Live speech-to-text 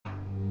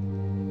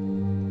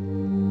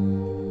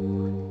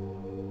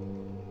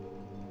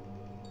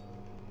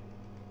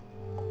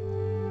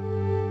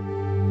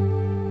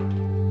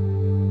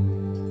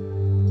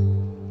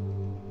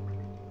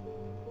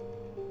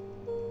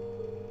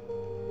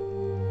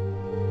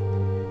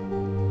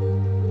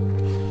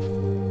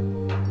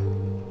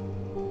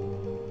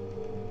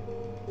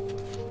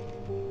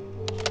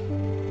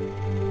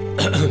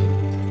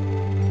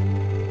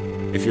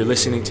you're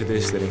listening to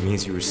this, then it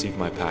means you received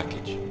my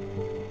package.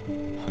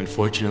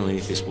 Unfortunately,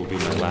 this will be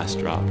my last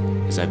drop,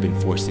 as I've been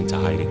forced into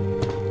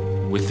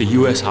hiding. With the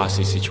US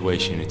hostage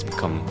situation, it's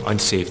become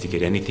unsafe to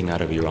get anything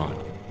out of Iran.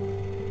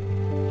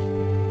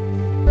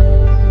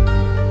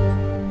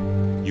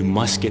 You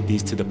must get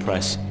these to the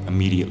press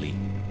immediately.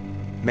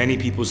 Many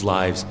people's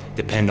lives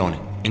depend on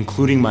it,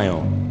 including my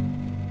own.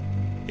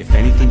 If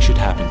anything should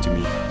happen to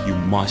me, you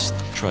must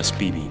trust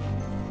Bibi.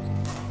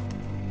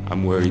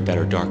 I'm worried that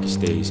our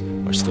darkest days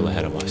are still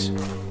ahead of us.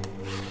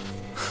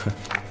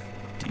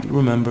 Do you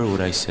remember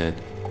what I said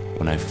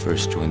when I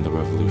first joined the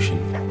revolution?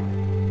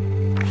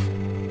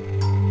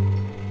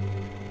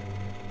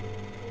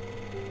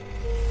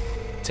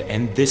 To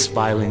end this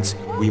violence,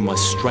 we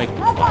must strike with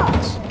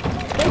violence.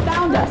 They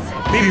found us.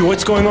 Bibi,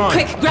 what's going on?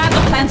 Quick, grab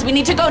the plans. We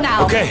need to go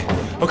now.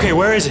 Okay,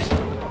 where is it?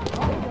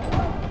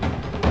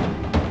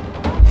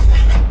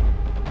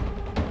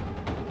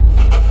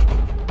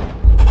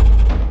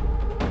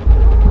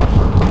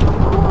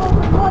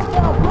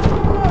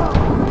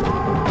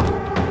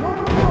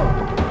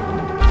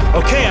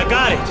 Okay, I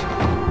got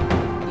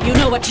it. You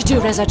know what to do,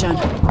 Reza Jan.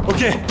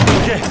 Okay.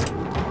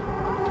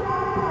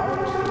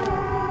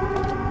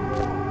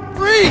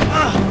 Free!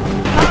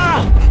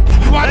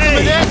 You want some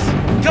of this?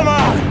 Come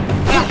on!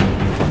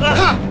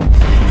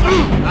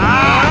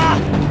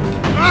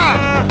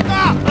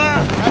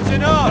 That's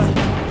enough!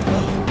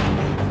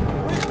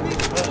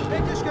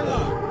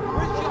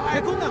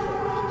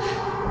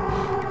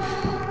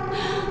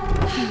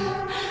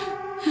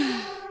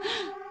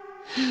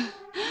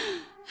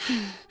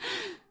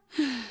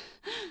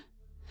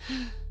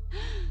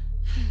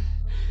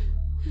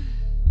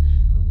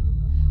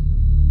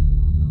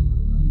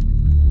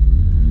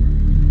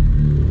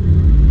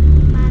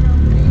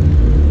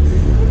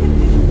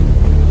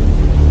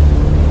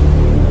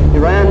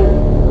 Iran,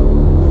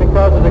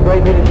 because of the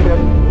great leadership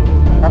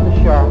of the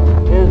Shah,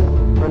 is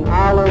an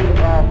island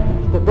of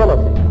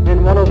stability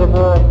in one of the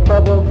more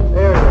troubled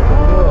areas of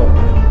the world.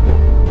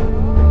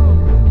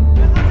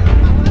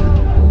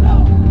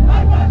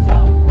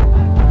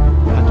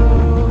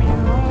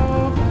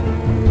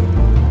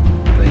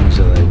 Things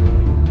that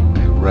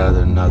I'd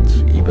rather not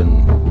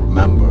even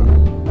remember.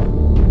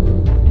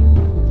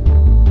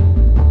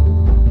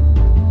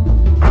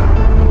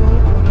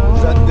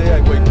 That day I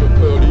wake up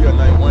early and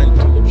I went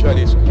to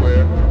Bloodied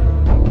Square.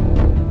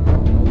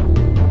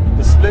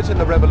 The split in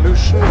the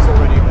revolution is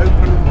already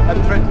open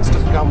and threatens to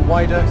become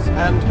wider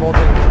and more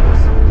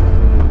dangerous.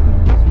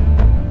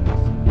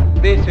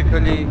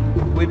 Basically,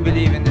 we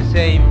believe in the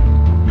same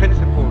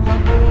principles,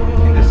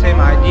 in the same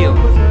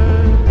ideals.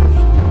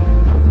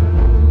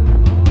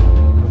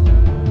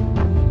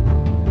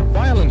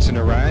 Violence in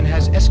Iran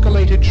has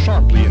escalated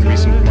sharply in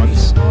recent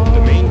months.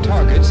 The main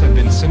targets have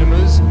been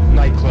cinemas,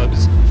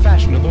 nightclubs,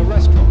 fashionable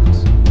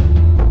restaurants.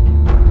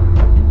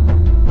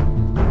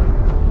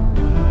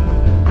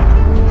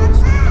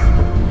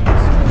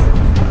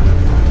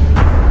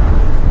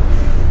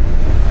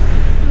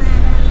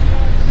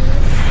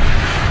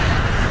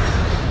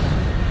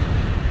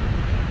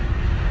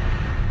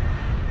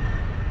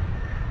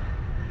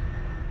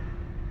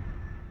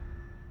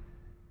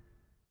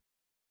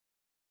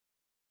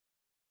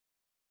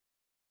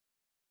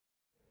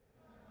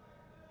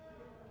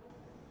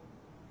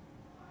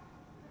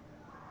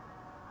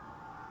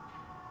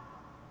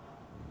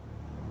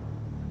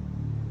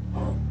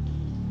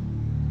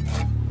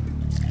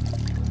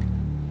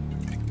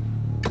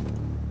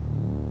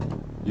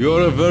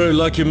 You're a very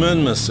lucky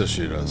man, Mr.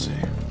 Shirazi.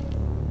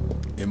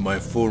 In my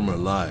former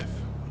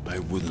life, I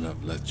wouldn't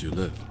have let you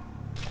live.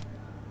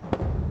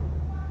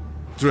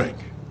 Drink.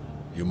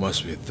 You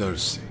must be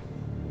thirsty.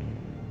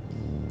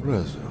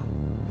 Reza,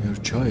 your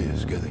chai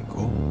is getting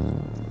cold.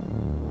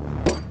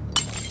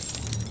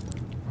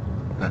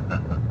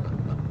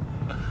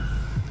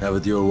 Have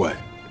it your way.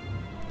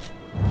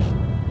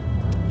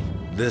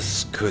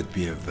 This could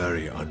be a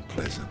very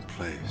unpleasant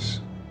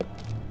place.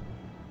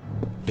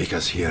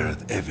 Because here at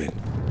Evin,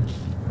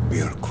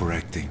 we are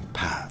correcting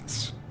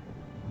paths.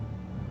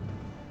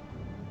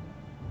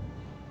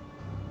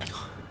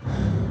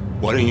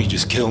 Why don't you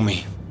just kill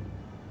me?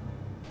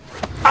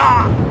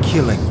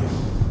 Killing you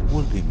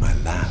will be my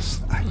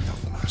last act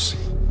of mercy.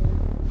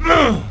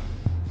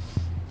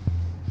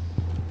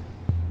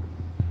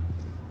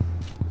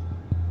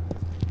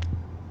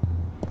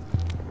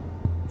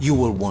 You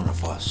were one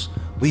of us.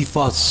 We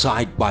fought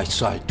side by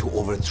side to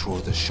overthrow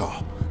the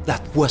Shah,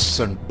 that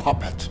Western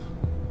puppet.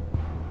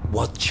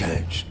 What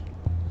changed?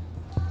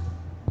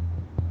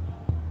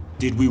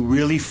 Did we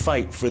really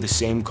fight for the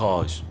same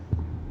cause?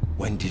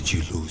 When did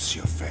you lose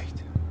your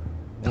faith?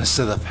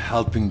 Instead of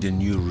helping the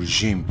new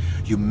regime,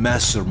 you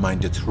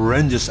masterminded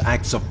horrendous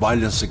acts of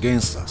violence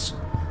against us.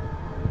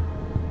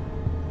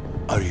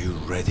 Are you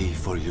ready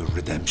for your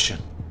redemption?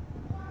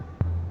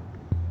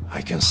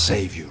 I can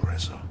save you,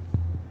 Reza.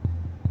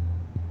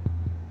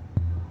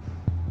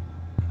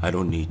 I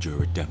don't need your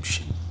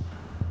redemption.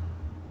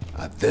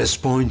 At this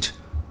point,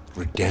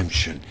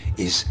 redemption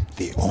is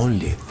the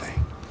only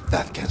thing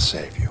that can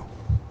save you.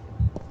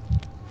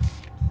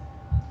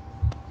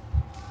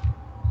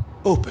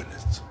 Open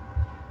it.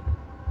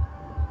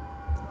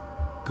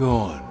 Go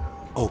on,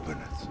 open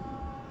it.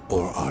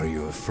 Or are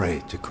you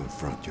afraid to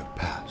confront your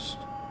past?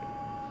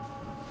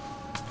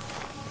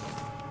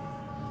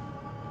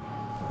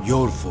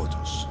 Your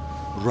photos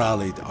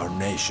rallied our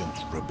nation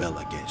to rebel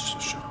against the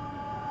Shah.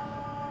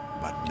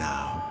 But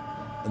now,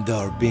 they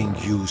are being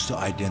used to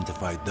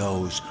identify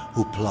those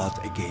who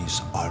plot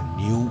against our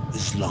new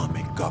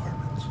Islamic government.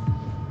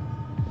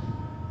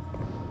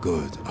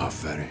 Good,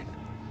 Aferin.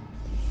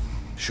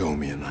 Show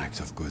me an act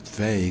of good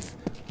faith,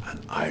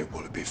 and I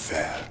will be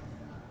fair.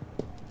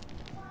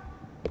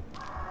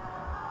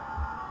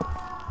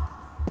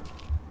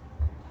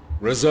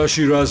 Reza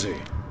Shirazi,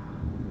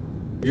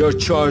 you're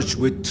charged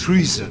with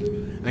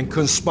treason and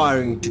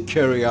conspiring to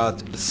carry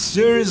out a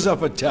series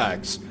of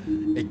attacks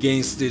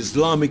against the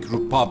Islamic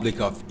Republic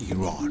of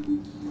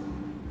Iran.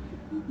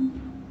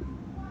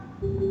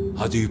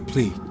 How do you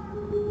plead?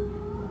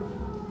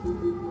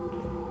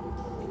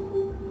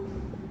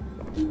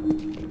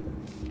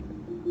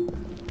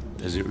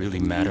 Does it really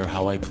matter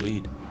how I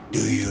plead? Do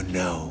you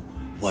know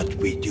what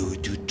we do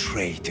to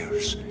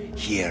traitors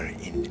here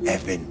in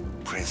Evin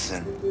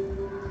prison?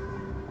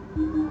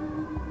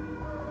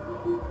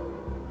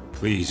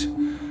 Please,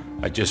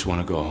 I just want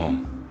to go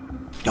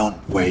home.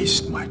 Don't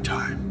waste my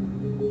time.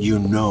 You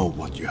know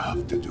what you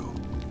have to do.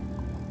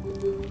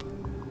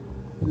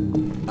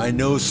 I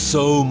know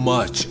so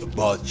much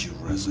about you,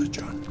 Reza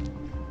Jan.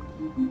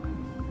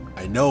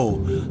 I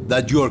know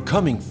that you are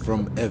coming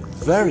from a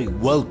very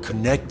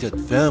well-connected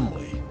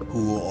family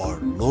who are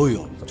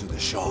loyal to the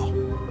Shah.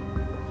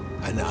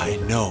 And I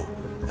know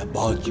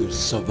about your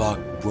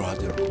Babak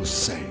brother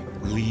Hussein.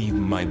 Leave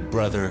my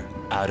brother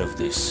out of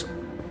this.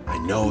 I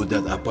know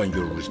that upon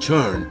your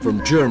return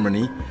from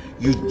Germany,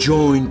 you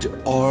joined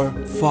our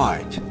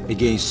fight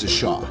against the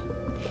Shah,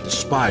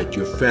 despite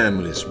your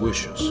family's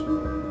wishes.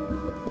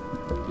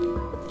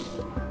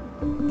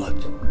 But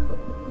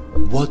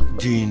what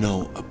do you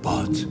know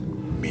about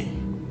me?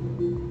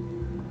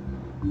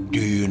 Do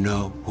you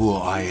know who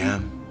I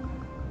am?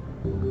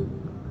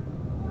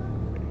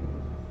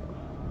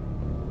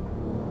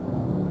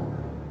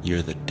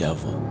 You're the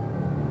devil.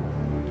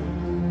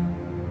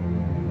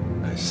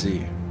 I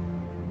see.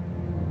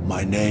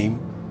 My name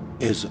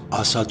is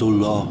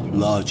Asadullah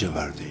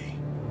Lajavardi.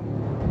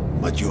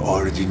 But you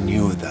already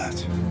knew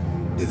that,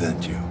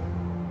 didn't you?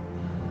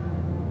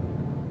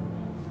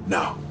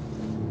 Now,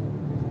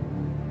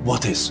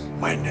 what is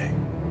my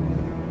name?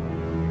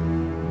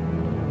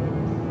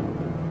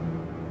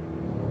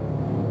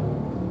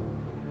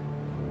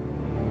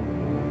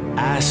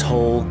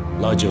 Asshole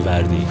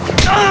Lajavardi.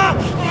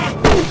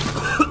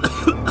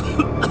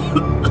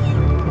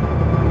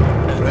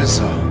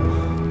 Reza,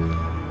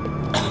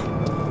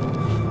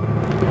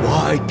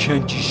 why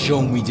can't you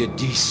show me the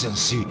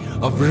decency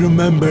of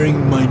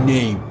remembering my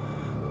name?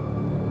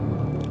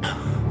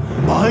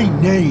 My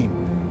name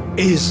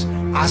is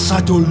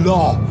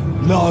Asadullah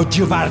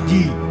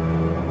Lajavardi.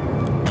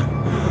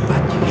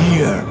 But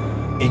here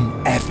in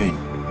Evin,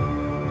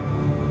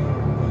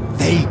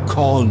 they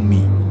call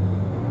me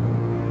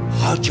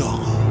Hajj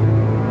Agha.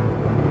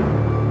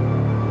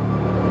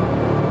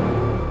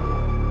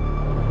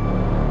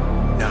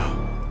 Now,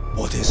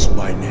 what is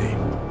my name?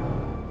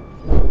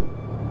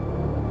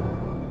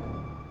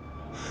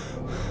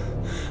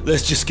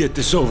 Let's just get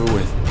this over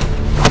with.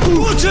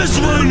 What is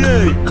my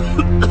name?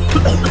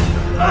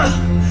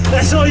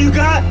 That's all you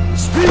got?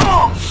 Speak!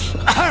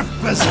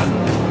 Peasant!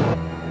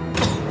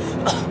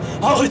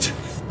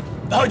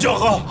 Hajj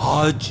Agha!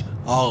 Hajj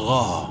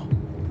Agha.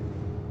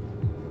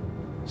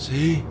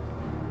 See?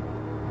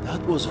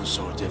 That wasn't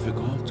so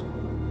difficult.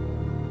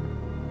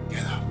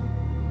 Get up.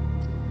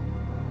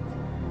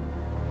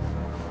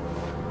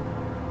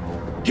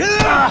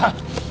 Get up!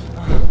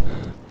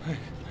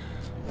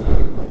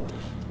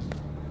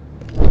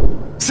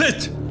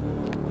 Sit!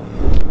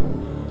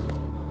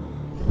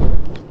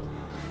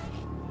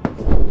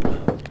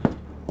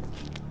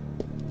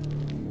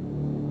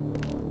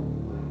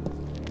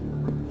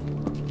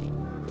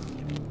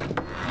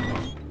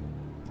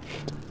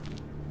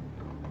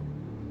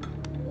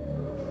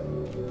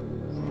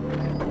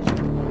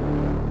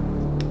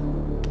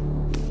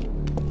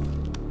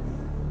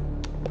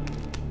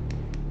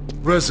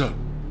 Reza,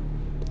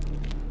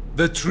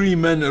 the 3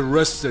 men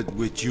arrested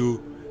with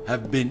you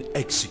have been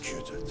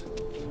executed.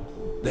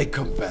 They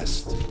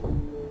confessed.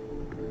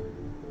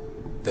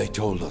 They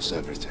told us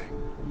everything.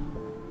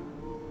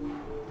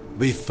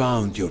 We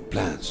found your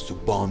plans to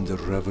bomb the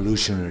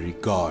Revolutionary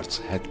Guard's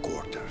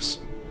headquarters.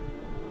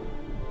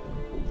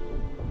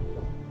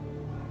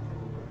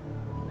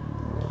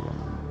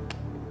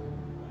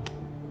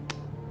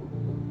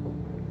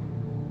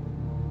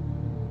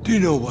 Do you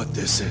know what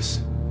this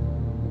is?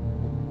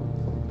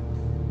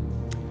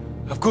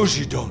 Of course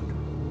you don't.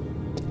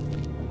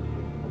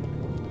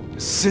 A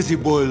city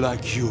boy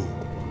like you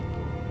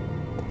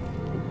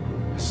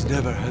has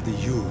never had a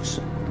use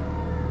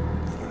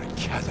for a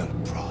cattle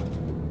prod.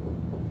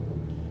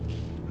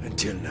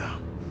 Until now.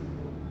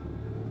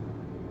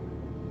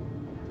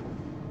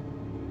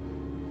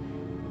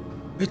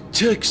 It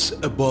takes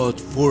about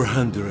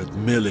 400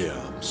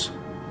 milliamps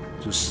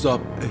to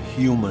stop a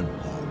human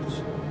heart.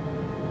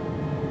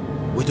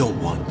 We don't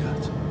want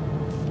that.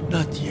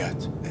 Not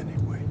yet,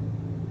 anyway.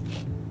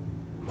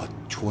 But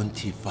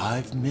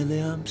 25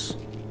 milliamps?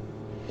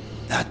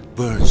 That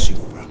burns you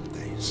from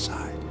the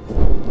inside.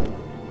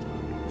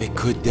 It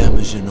could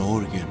damage an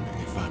organ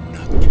if I'm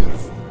not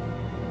careful.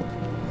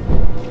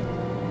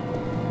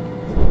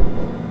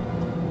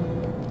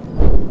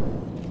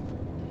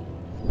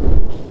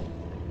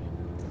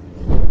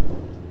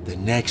 The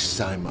next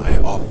time I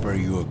offer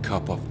you a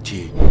cup of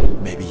tea,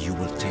 maybe you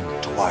will think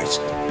twice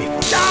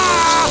before...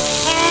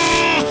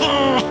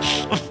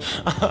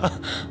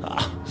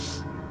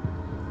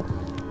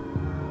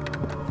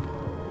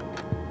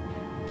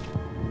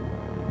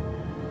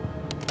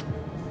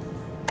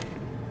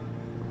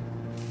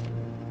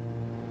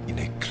 In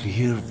a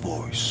clear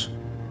voice,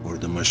 or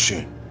the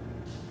machine.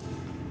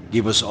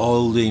 Give us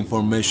all the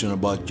information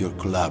about your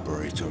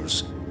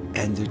collaborators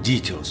and the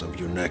details of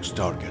your next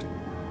target.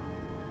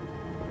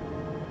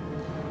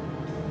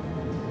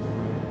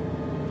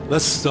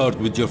 Let's start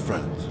with your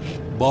friend,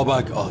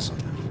 Babak Azad.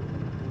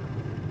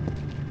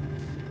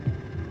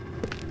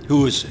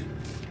 Who is he?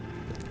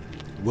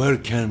 Where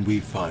can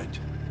we find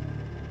him?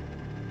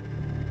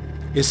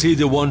 Is he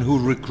the one who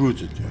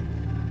recruited you?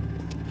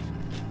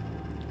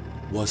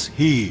 Was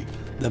he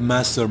the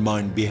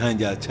mastermind behind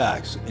the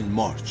attacks in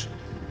March?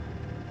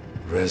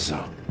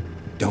 Reza,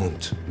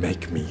 don't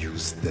make me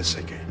use this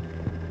again.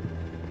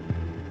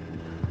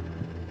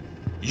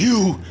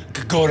 You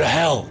could go to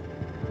hell.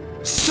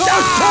 Start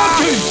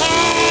talking!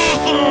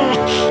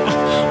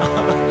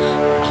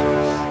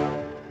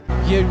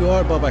 Here you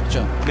are,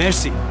 Babakjan.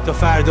 Merci. Ta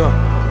farda.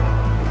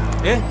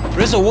 Eh?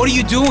 Reza, what are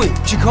you doing?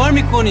 Chikar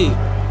mikoni.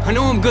 I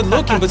know I'm good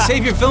looking, but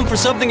save your film for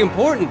something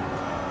important.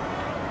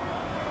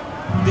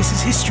 This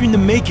is history in the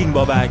making,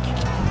 Babak.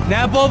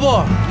 Now,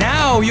 Baba,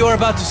 now you're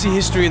about to see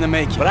history in the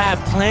making. But I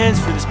have plans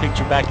for this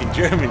picture back in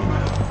Germany.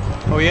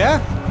 Oh yeah?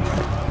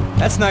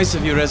 That's nice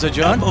of you, Reza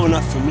John. Oh,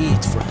 not for me,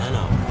 it's for Hannah.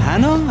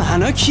 Hannah?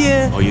 Hannah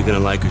kiye? Oh, you're gonna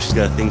like her, she's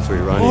got a thing for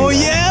Iranian. Oh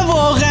yeah,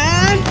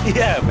 واقعاً?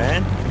 Yeah,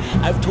 man.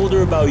 I've told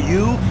her about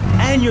you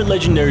and your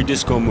legendary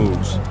disco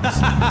moves.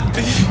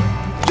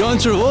 John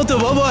Travolta,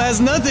 Baba, has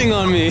nothing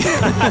on me.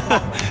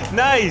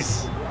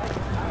 Nice.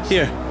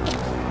 Here.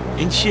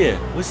 In shit,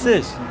 what's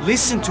this?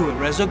 Listen to it,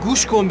 Reza.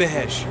 Gush kon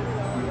behesh.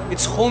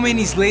 It's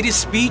Khomeini's latest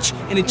speech,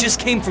 and it just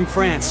came from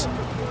France.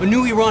 A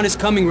new Iran is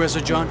coming,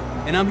 Reza John,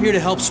 and I'm here to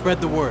help spread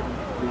the word.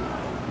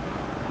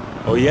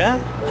 Oh yeah?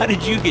 How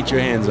did you get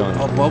your hands on it?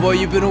 Oh, Baba,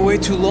 you've been away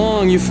too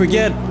long. You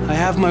forget. I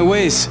have my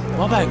ways.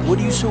 Babak, what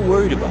are you so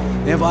worried about?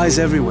 They have eyes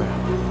everywhere.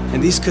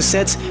 And these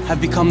cassettes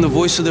have become the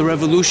voice of the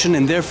revolution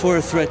and therefore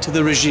a threat to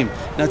the regime.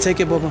 Now take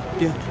it, Baba.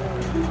 Yeah.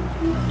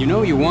 You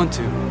know you want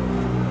to.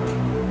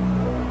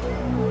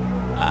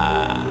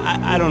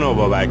 I don't know,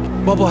 Babak.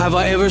 Baba, have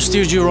I ever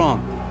steered you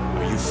wrong?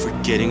 Are you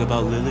forgetting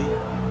about Lily?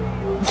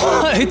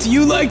 What?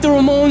 You like the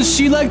Ramones,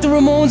 she liked the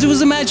Ramones, it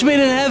was a match made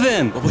in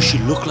heaven. Baba, she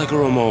looked like a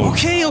Ramone.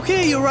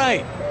 Okay, you're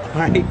right.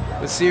 Right,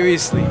 but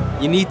seriously,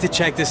 you need to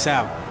check this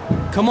out.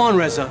 Come on,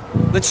 Reza,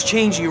 let's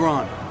change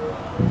Iran.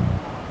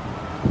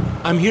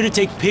 I'm here to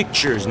take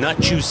pictures, not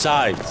choose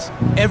sides.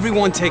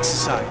 Everyone takes a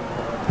side,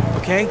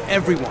 okay?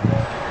 Everyone.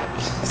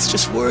 It's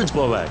just words,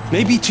 Babak.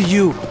 Maybe to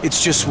you,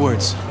 it's just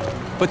words.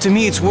 But to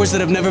me, it's words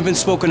that have never been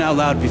spoken out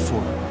loud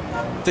before.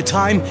 The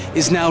time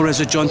is now,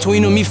 Reza John.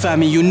 Toino mi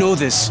fami, you know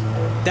this.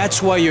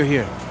 That's why you're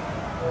here.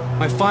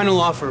 My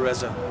final offer,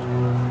 Reza.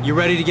 You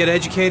ready to get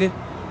educated?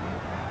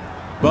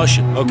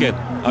 Russian, okay.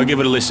 I'll give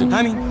it a listen.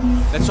 I mean,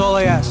 that's all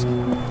I ask,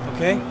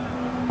 okay?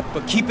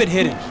 But keep it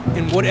hidden.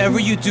 And whatever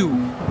you do,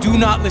 do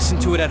not listen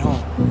to it at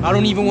home. I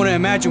don't even want to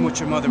imagine what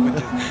your mother would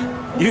do.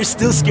 You're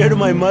still scared of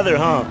my mother,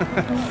 huh?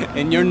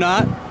 And you're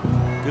not?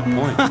 Good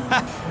point.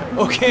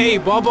 Okay,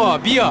 Baba,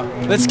 Bia,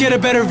 let's get a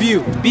better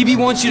view. Bibi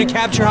wants you to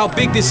capture how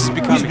big this is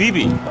becoming. Who's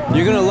Bibi?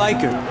 You're gonna like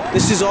her.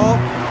 This is all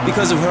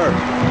because of her.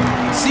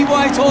 See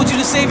why I told you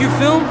to save your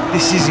film?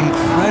 This is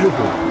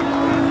incredible.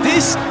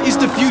 This is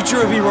the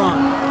future of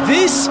Iran.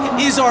 This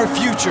is our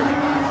future.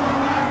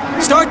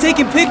 Start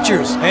taking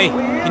pictures. Hey,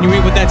 can you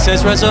read what that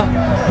says, Reza?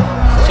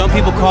 Some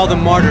people call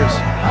them martyrs,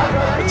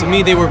 but to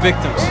me they were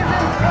victims.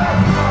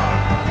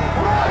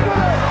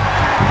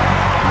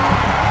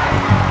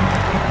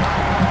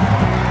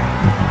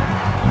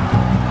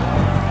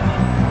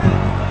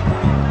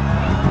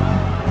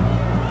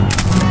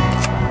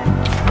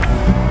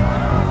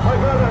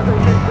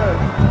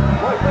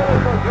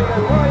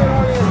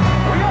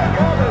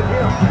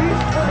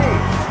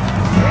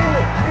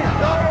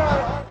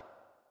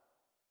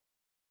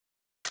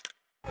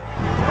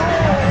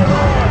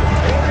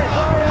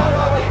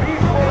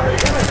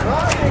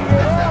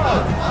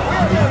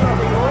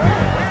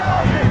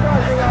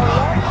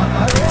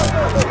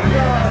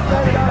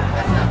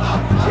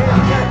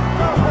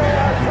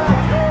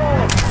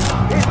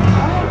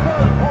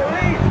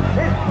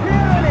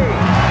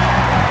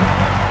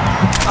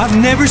 I've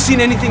never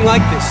seen anything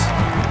like this.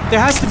 There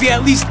has to be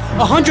at least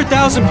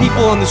 100,000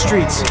 people on the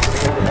streets.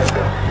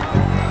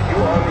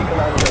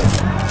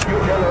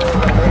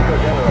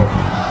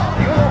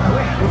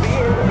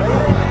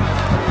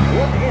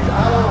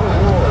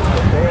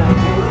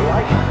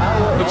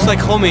 like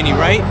Khomeini,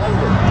 right?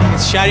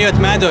 It's Shariat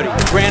Madari,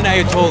 the Grand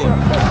Ayatollah.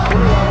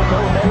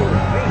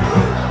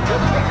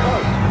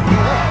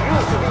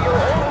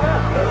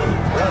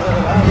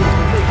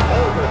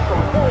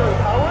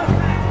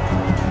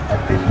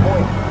 At this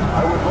point,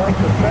 I would like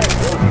to thank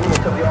those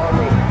units of the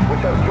army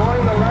which have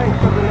joined the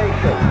ranks of the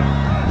nation.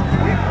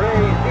 We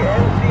praise the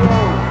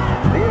NCOs,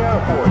 the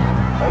Air Force,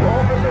 and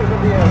officers of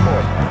the Air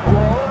Force who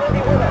are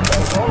already with us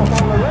and call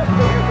upon the rest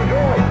of you to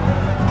join.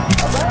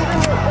 Abandon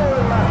your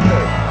foreign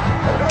masters,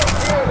 and don't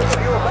fear that if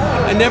you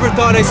abandon... I never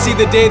thought I'd see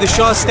the day the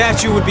Shah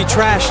statue would be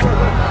trashed.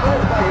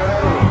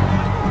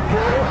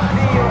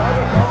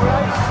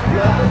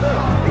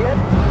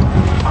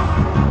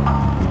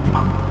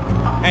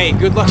 Hey,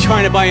 good luck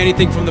trying to buy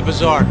anything from the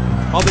bazaar.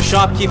 All the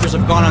shopkeepers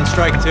have gone on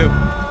strike too.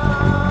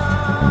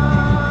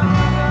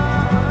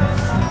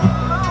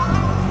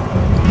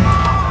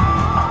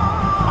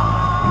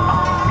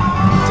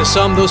 To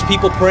some, those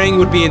people praying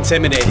would be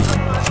intimidating.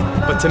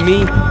 But to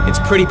me, it's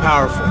pretty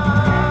powerful.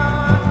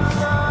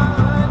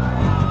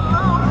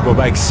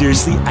 Babak,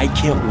 seriously, I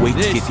can't wait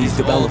to get these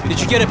developed. Did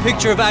you get a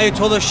picture of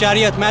Ayatollah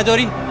Shariat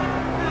Madari?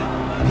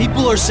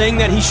 People are saying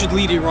that he should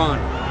lead Iran.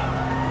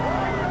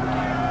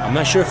 I'm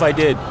not sure if I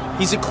did.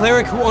 He's a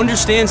cleric who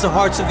understands the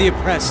hearts of the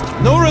oppressed.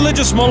 No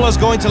religious mullah is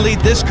going to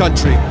lead this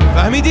country.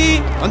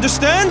 Fahmidi,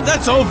 understand?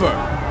 That's over.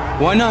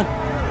 Why not?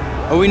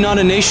 Are we not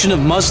a nation of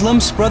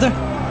Muslims, brother?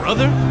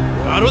 Brother?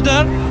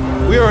 Barodar?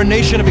 We are a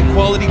nation of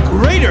equality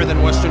greater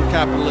than Western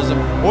capitalism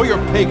or your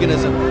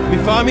paganism.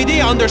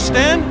 Mifahmidi,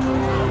 understand?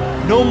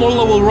 No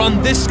mullah will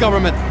run this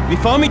government.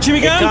 Mifahmi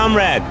Chimigan? Hey,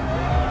 comrade.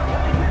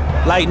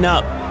 Lighten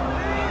up.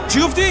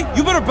 Jufti,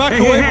 you better back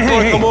away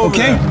before I come over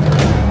okay?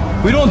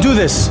 there. We don't do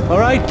this, all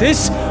right?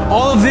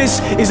 All of this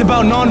is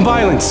about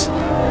non-violence.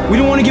 We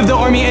don't want to give the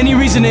army any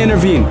reason to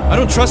intervene. I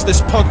don't trust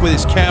this punk with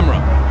his camera.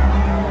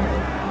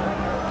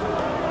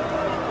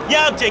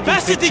 Yeah, I'm taking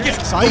pictures.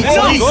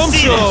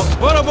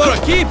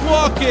 Keep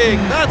walking.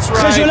 That's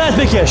right. Khajalat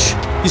Bikesh.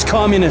 These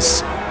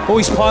communists,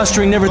 always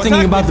posturing, never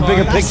thinking about the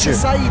bigger picture.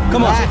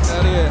 Come on.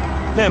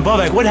 Man,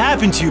 Babak, what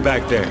happened to you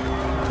back there?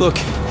 Look,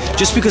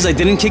 just because I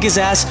didn't kick his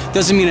ass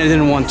doesn't mean I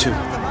didn't want to.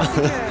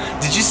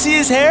 Did you see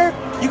his hair?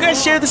 You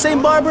guys share the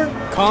same barber?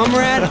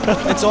 Comrade,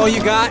 that's all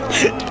you got?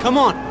 Come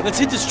on, let's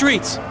hit the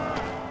streets.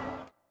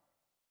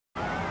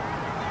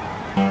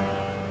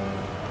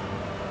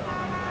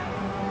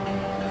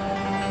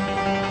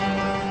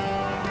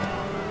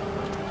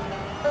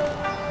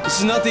 This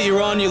is not the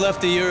Iran you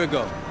left a year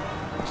ago.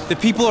 The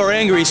people are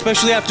angry,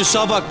 especially after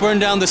Babak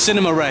burned down the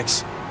cinema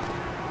Rex.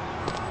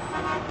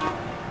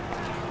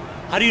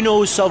 How do you know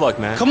it was Babak,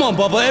 man? Come on,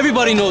 Bubba,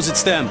 everybody knows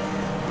it's them.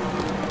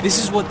 This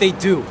is what they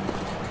do.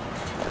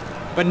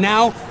 But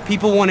now,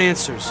 people want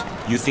answers.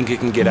 You think it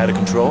can get out of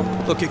control?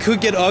 Look, it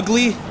could get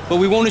ugly, but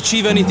we won't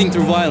achieve anything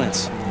through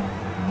violence.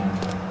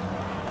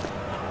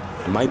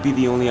 It might be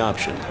the only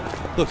option.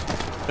 Look,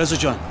 Reza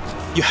John,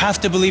 you have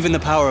to believe in the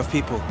power of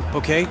people,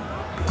 okay?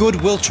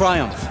 Good will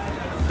triumph.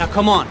 Now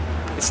come on,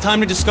 it's time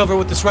to discover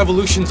what this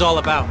revolution's all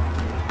about.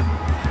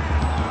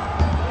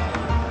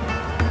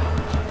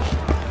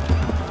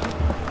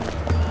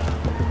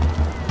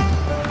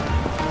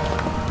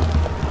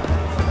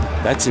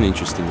 That's an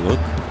interesting look.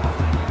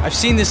 I've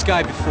seen this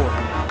guy before.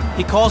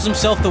 He calls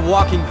himself the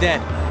Walking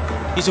Dead.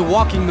 He's a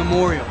walking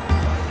memorial.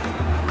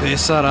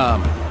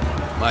 Besaram,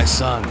 my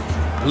son,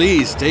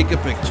 please take a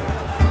picture.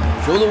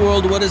 Show the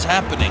world what is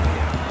happening here.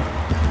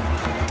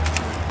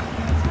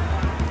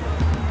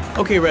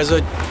 Okay,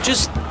 Reza,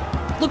 just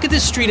look at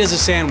this street as a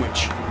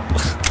sandwich.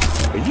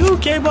 Are you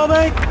okay,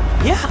 Babak?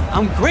 Yeah,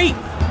 I'm great.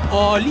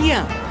 Oh,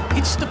 Liam,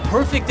 it's the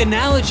perfect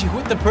analogy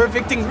with the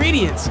perfect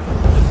ingredients.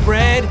 The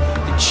bread,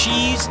 the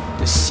cheese,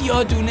 the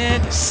siyadune,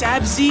 the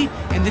sabzi,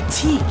 and the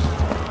tea.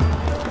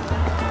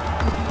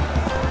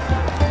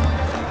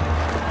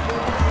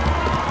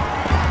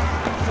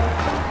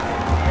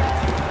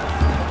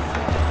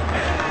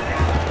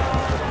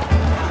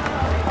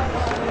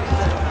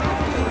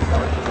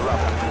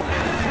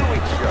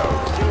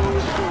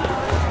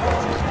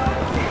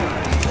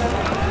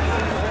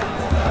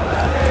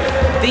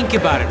 Think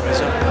about it,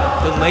 Reza.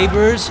 The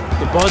laborers,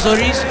 the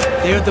bazaris,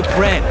 they're the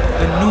bread,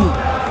 the noon.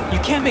 You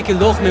can't make a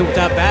lochme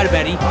without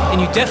barbari, and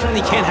you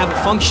definitely can't have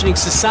a functioning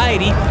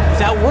society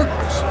without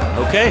workers.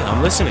 Okay,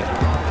 I'm listening.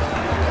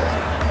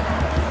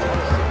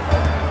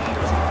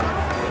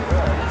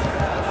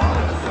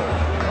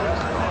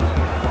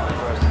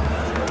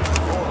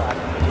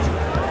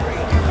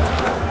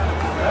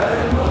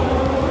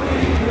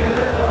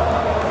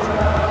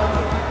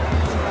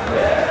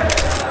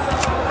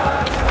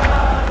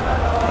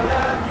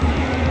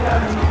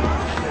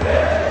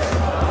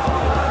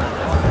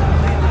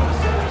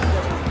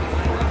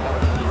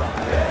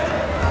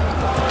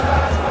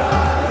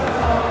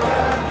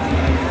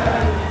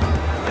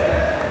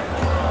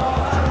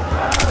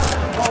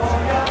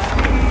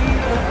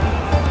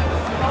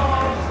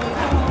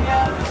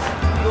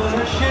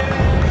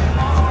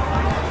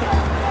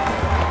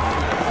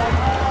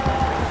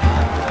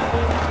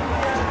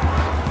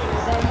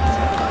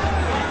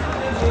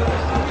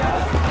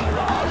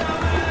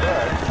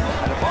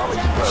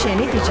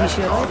 شنیدی چی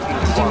شد؟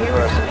 Did you hear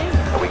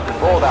A week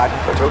before that,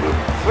 a total of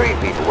 3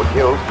 people were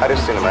killed at a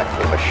cinema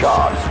in the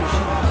Shah.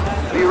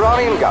 The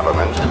Iranian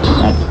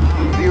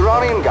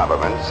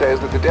government says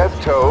that the death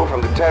toll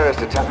from the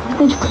terrorist attack.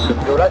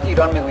 دولت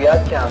ایران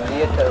میگوید که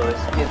حمله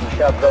تروریستی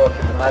دیشب را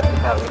که به مرگ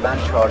تقریباً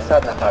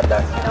 400 نفر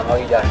در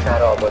سینمایی در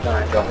شهر آبادان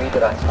انجامید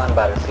رسما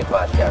بررسی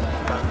خواهد کرد.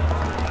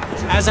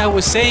 As I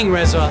was saying,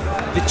 Reza,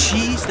 the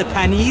cheese, the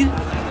paneer,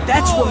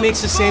 that's what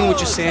makes a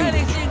sandwich a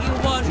sandwich.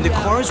 And the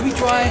cars we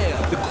drive,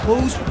 the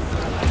clothes.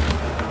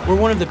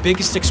 We're one of the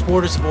biggest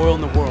exporters of oil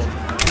in the world,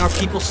 and our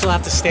people still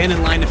have to stand in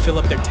line to fill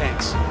up their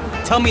tanks.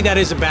 Tell me that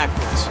isn't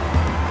backwards.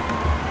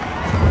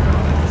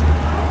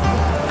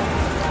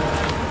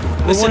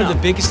 We're one of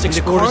the biggest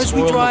exporters of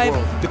oil in the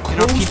world, and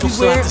our people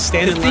still have to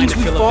stand in line to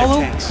fill up their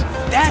tanks.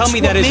 Tell me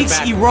that isn't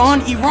backwards. Makes Iran,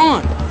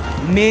 Iran.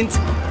 Mint,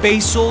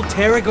 basil,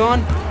 tarragon,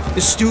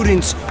 the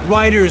students,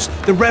 writers,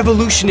 the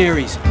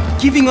revolutionaries,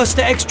 giving us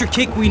the extra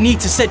kick we need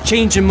to set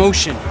change in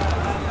motion.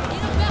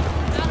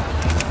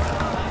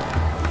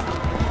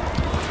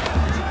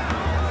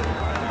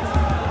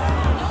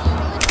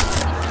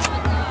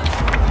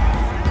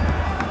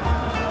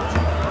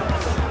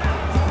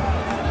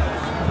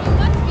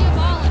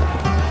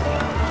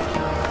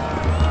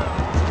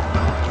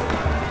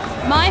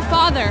 My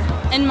father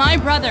and my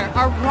brother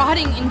are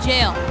rotting in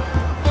jail.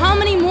 How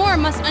many more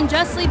must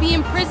unjustly be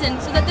imprisoned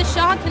so that the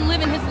Shah can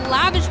live in his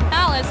lavish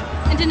palace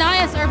and deny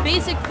us our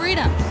basic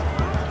freedoms?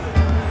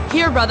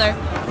 Here, brother,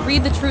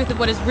 read the truth of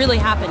what is really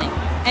happening.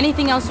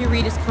 Anything else you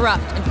read is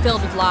corrupt and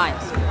filled with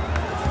lies.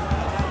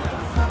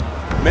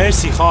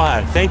 Merci,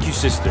 خواهر. Thank you,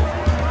 sister.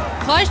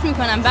 خواهش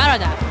میکنم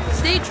برادر.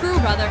 Stay true,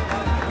 brother.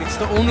 It's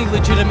the only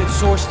legitimate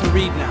source to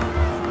read now.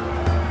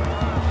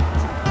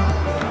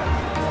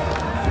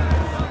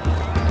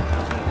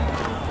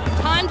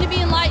 Time to be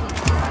enlightened.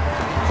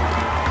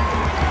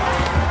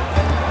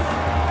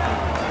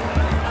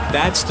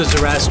 That's the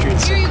Zoroastrian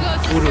Here you go,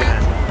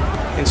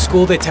 sister. In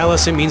school they tell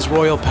us it means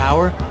royal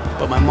power,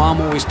 but my mom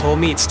always told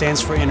me it stands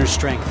for inner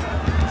strength.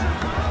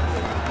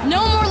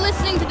 No more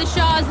listening to the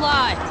Shah's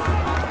lies.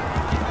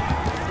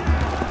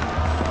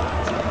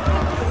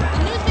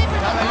 The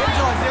newspapers are lying.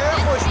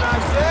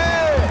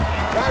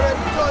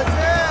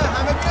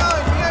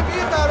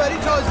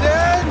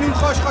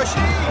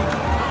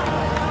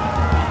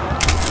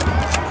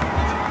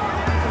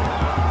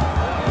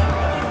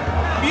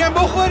 بیاین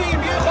بخوریم،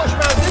 بیاین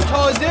خوشمزه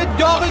تازه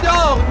داغ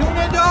داغ،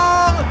 نون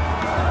داغ.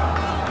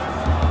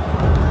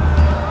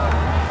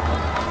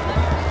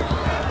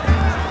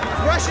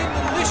 Fresh and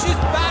delicious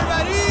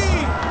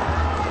بربری.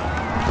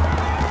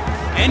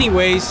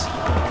 Anyways,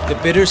 the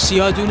bitter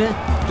siyadune,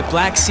 the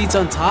black seeds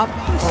on top,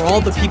 are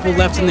all the people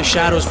left in the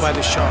shadows by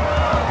the Shah.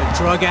 The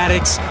drug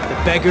addicts, the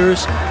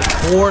beggars, the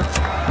poor.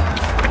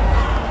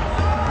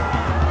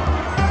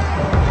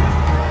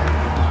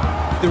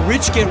 The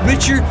rich get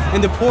richer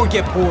and the poor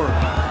get poorer.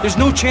 There's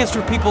no chance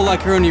for people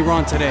like her in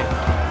Iran today.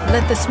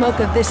 Let the smoke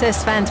of this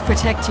Esfand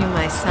protect you,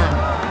 my son.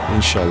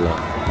 Inshallah.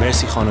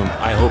 Merci, Khanum.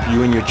 I hope you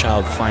and your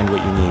child find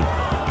what you need.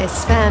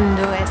 Esfand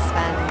o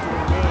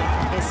Esfandune,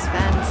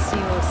 Esfand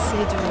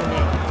 33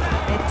 dune.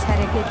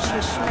 بهتره که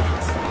چشمه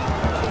هست.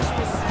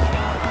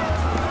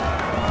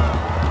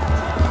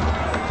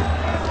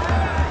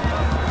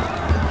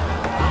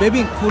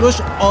 ببین کوروش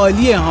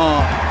عالیه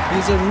ها.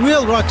 He's a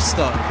real rock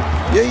star.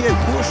 Yeah,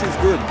 Kurosh is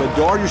good, but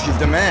Dariush is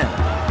the man.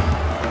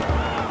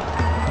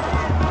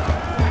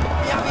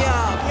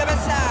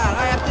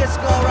 I have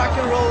disco, rock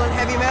and roll, and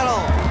heavy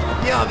metal.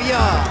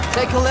 Bia,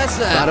 take a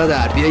listen.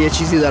 برادر بیا یه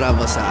چیزی دارم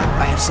واسه.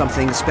 I have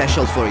something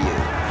special for you.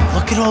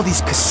 Look at all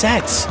these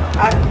cassettes.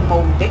 از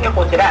موضع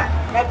قدرت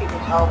نه به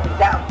حساب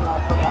ضعف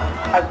ناخودآگاه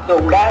از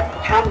دولت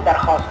چند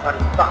درخواست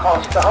داریم و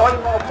خواسته های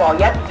ما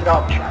باید اجرا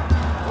بشود.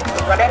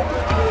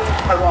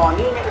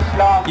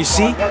 You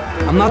see,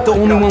 I'm not the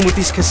only one with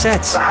these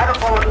cassettes.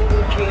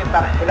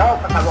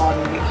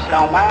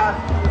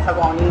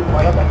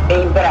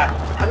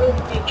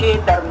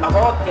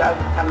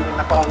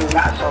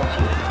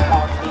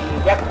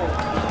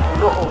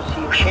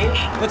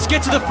 Let's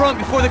get to the front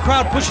before the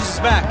crowd pushes us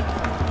back.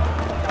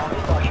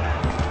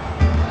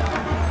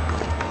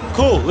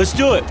 Cool, let's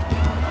do it.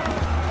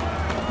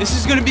 This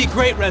is gonna be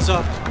great, Reza.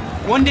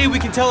 One day we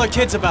can tell our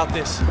kids about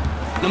this.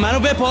 No matter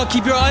what,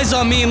 keep your eyes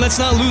on me and let's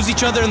not lose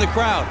each other in the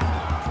crowd.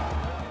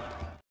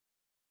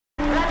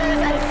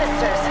 Brothers and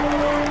sisters,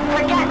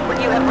 forget what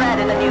you have read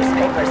in the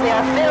newspapers. They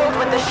are filled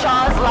with the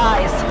Shah's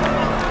lies.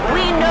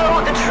 We know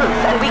the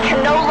truth and we can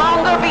no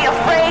longer be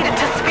afraid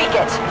to speak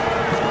it.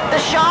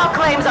 The Shah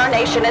claims our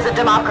nation is a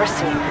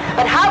democracy.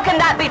 But how can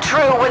that be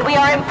true when we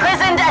are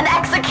imprisoned and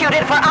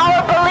executed for our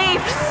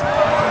beliefs?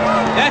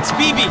 That's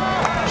Bibi.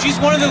 She's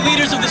one of the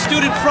leaders of the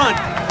student front.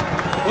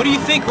 What do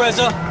you think,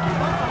 Reza?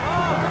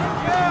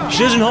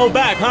 She doesn't hold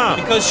back, huh?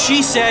 Because she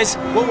says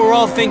what we're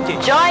all thinking.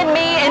 Join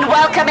me in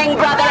welcoming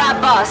Brother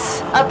Abbas,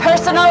 a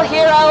personal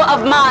hero of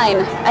mine,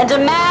 and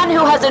a man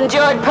who has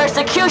endured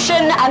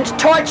persecution and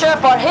torture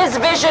for his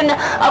vision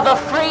of a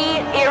free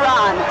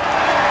Iran.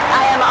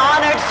 I am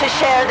honored to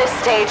share this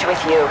stage with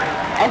you,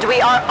 and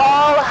we are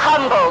all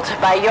humbled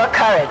by your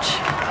courage.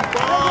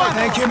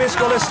 Thank you, Miss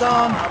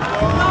Gulistan.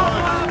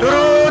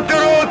 درود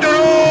درود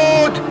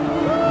درود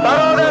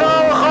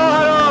برادران و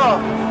خواهران.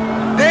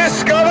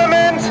 This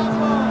government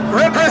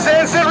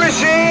represents a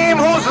regime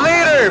whose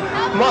leader,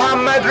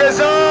 Mohammad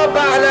Reza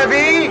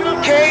Pahlavi,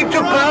 came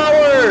to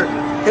power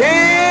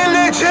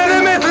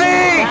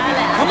illegitimately.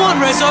 Come on,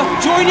 Reza,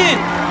 join in.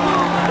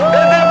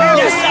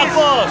 Yes,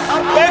 boss.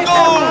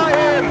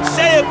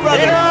 Say it,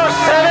 brother. In our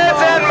Senate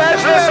and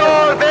Majlis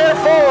are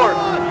therefore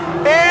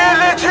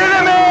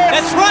illegitimate.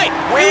 That's right,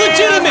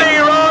 illegitimate. We, the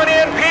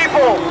Iranian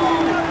people,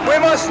 we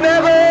must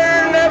never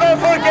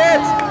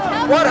forget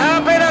what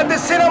happened at the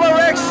Cinema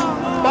Rex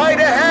by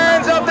the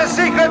hands of the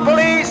secret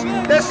police,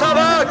 the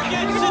Babak.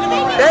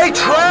 They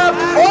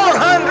trapped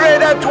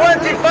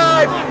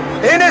 425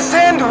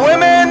 innocent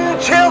women,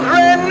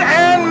 children,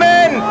 and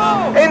men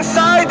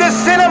inside the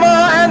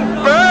cinema and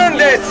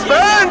burned it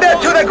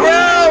to the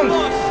ground.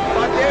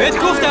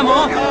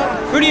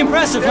 Pretty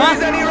impressive, huh?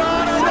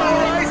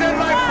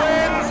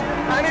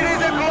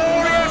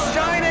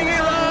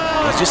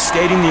 Just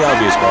stating the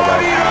obvious, Babak.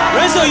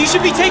 Reza, you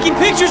should be taking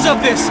pictures of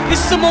this.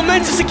 This is a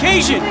momentous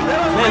occasion.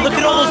 Man, look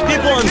at all those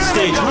people on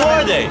stage. Who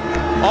are they?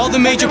 All the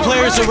major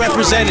players are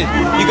represented.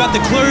 You got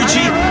the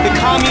clergy, the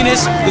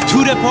communists, the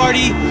Tudeh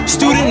party,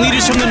 student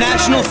leaders from the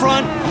National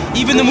Front,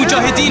 even the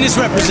Mujahideen is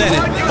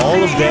represented. All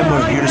of them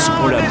are here to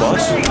support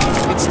Abbas?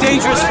 It's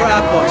dangerous for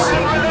Abbas,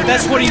 but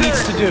that's what he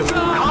needs to do.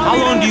 How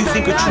long do you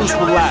think a truce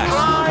will last?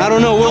 I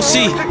don't know, we'll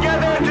see.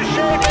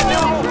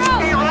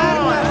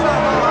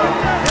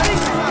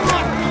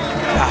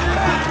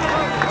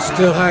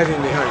 Still hiding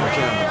behind the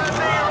camera.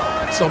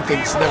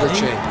 Something's never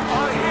changed.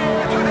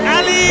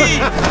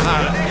 Ali!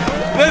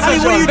 Ali,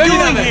 what are you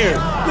doing here?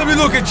 Let me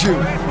look at you.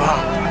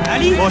 Wow.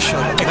 Ali?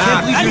 I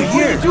can't believe you're here. What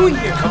are you doing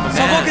here?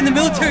 Babak and the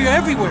military are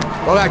everywhere.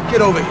 Babak, get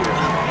over here.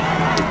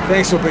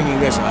 Thanks for bringing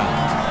this out.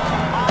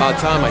 About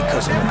time my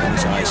cousin opened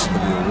his eyes to the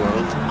real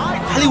world.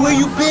 Ali, where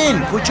you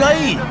been?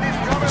 Pujai?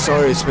 I'm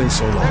sorry it's been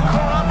so long.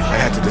 I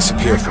had to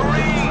disappear for a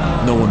bit.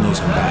 No one knows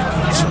I'm back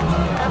yet, so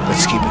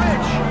let's keep it.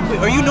 Wait,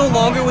 are you no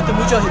longer with the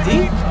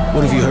Mujahideen?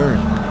 What have you heard?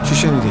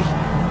 Shishanidi.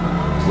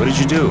 What did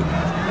you do?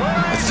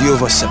 A few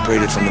of us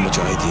separated from the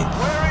Mujahideen,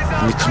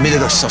 and we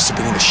committed ourselves to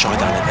bringing the Shah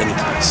down at any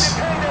price.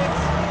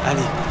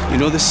 Ali, you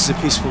know this is a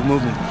peaceful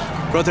movement.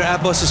 Brother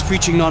Abbas is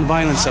preaching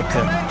non-violence up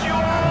there.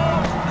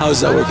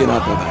 How's that working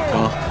out, Babak,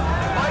 huh?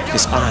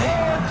 Because I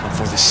am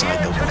for the side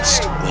that wants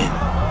to win.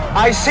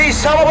 I see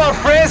some of our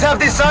friends have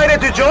decided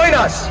to join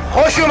us.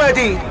 Khosh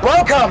Umedi,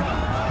 welcome.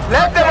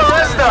 Let them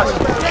arrest us.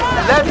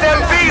 Let them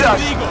beat us.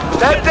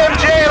 Let them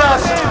jail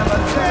us.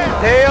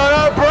 They are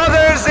our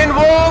brothers in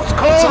wolves'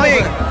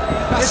 clothing.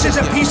 This is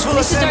a peaceful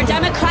This is our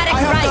democratic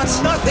right.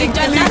 We've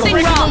done nothing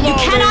wrong. You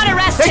cannot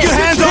arrest him. Take your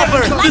hands off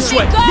her. Let This me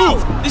way. go.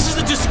 Move. This is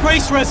a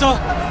disgrace, Reza.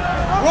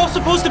 We're all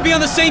supposed to be on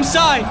the same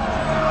side.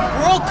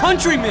 We're all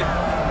countrymen.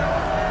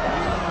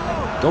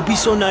 Don't be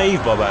so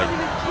naive, Babak.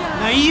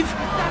 Naive?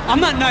 I'm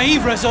not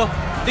naive, Reza.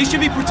 They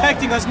should be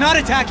protecting us, not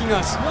attacking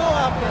us.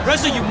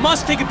 Reza, you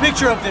must take a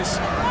picture of this.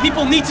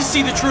 People need to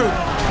see the truth.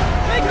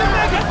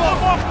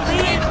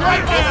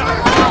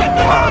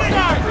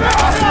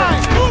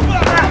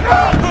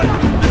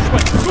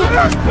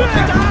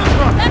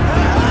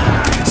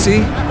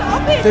 See?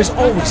 There's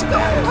always a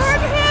battle.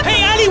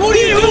 Hey, Ali, what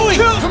are you doing?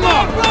 Come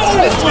on,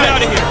 let's get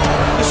out of here.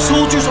 The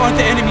soldiers aren't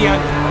the enemy,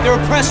 Ali. They're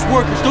oppressed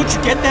workers, don't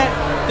you get that?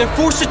 They're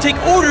forced to take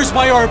orders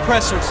by our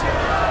oppressors.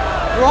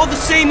 We're all the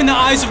same in the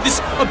eyes of this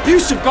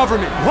abusive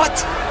government. What?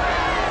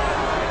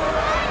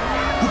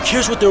 Who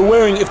cares what they're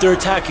wearing if they're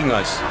attacking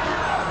us?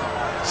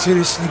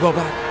 Seriously,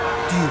 Babak?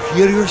 Do you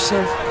hear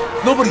yourself?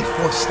 Nobody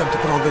forced them to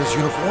put on those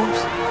uniforms.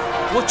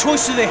 What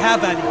choice do they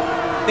have, Ali?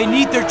 They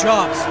need their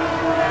jobs.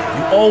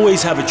 You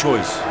always have a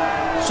choice.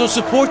 So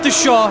support the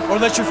Shah or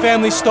let your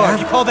family starve.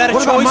 You call that a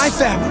choice? What about my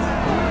family?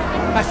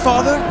 My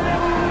father?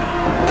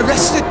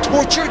 Arrested,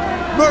 tortured,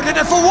 murdered,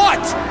 and for what?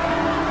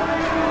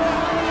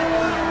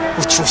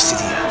 What choice did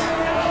he have?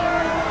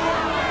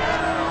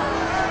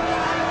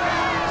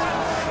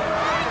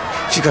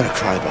 If you're gonna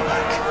cry,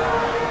 Babak,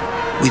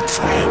 weep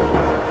for him.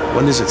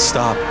 When does it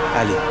stop,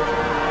 Ali?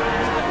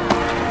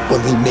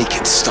 When we make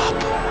it stop.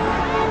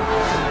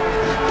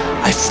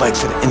 I fight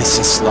for the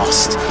innocents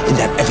lost in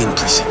that Evin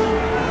prison.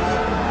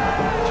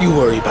 You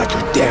worry about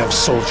your damn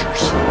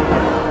soldiers.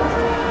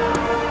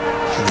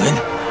 You win?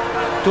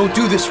 Don't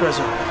do this,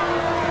 Reza.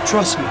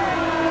 Trust me.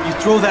 You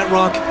throw that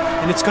rock,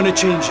 and it's gonna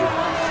change you.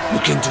 We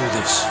can do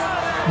this.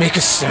 Make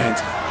a stand.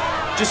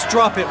 Just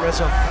drop it,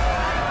 Reza.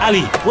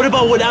 Ali, what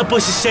about what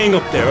Abbas is saying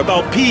up there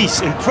about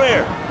peace and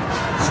prayer?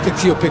 Stick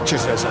to your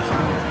pictures, Reza.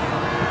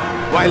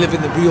 Why live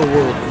in the real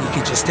world when you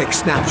can just take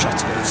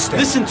snapshots of it instead?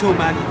 Listen to him,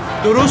 Ali.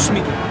 Doros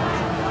mige.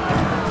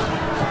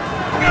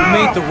 You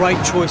made the right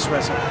choice,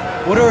 Reza.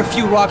 What are a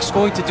few rocks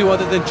going to do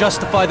other than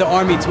justify the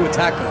army to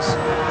attack us?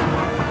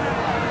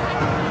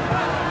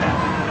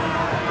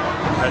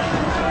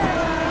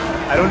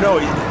 I don't know,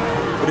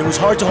 but it was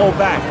hard to hold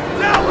back.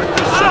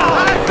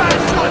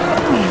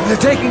 They're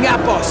taking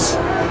Abbas.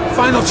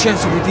 Final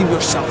chance to redeem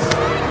yourself.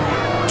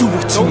 Do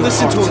it. Don't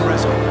listen to him,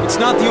 Reza. It's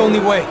not the only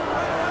way.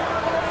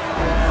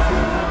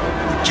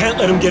 We can't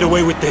let him get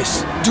away with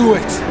this. Do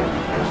it.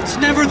 It's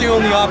never the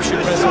only option,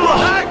 Reza.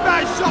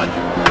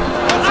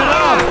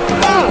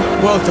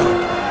 Well done.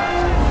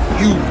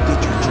 You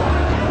did your job.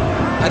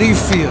 How do you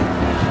feel?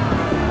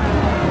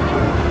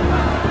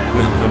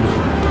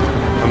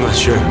 I'm not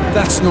sure.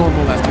 That's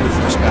normal after the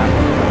first battle.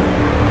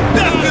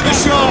 After the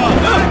Shah!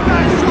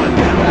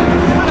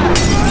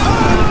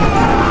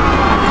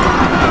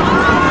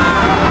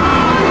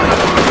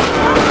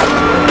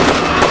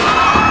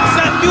 Does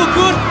that feel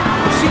good?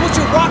 See what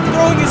your rock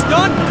throwing has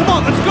done? Come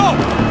on, let's go!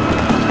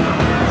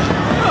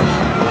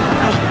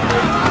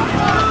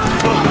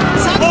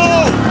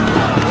 Oh!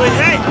 Wait,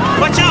 hey!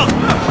 Watch out!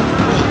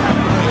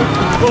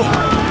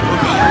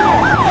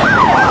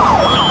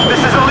 This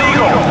is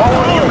illegal. All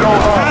of you go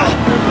home.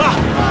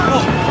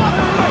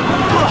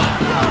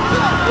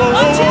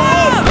 Watch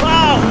out!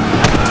 Wow!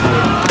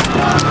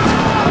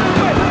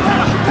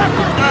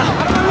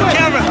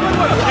 Camera!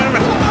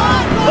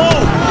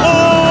 Oh!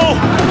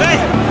 Hey!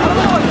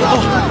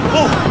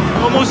 Oh!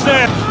 Almost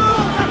there!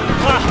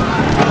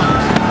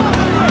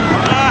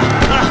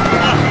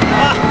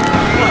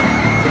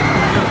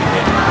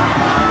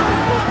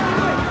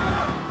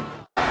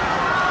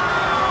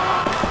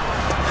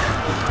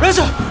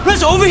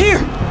 Reza, over here!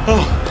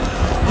 Oh.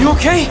 You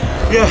okay?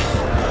 Yeah,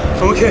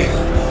 I'm okay.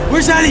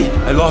 Where's Ali?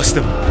 I lost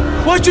him.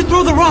 Why'd you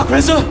throw the rock,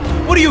 Reza?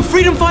 What are you, a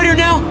freedom fighter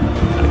now?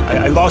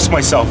 I lost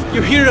myself.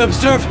 You're here to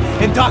observe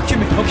and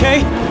document,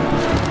 okay?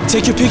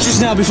 Take your pictures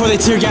now before they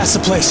tear gas the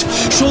place.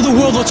 Show the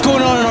world what's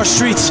going on in our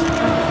streets.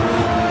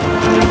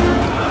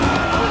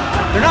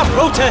 They're not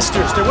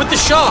protesters, they're with the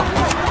Shah.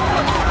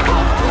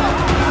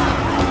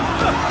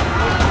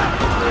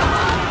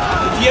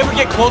 If you ever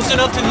get close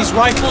enough to these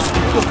rifles,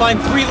 you'll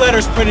find 3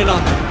 letters printed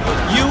on them.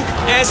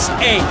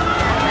 USA.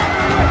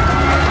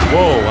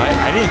 Whoa,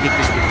 I didn't think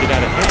this would get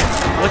out of hand.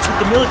 What's with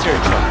the military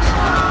trucks?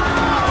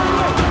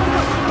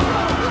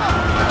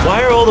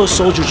 Why are all those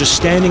soldiers just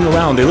standing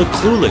around? They look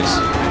clueless.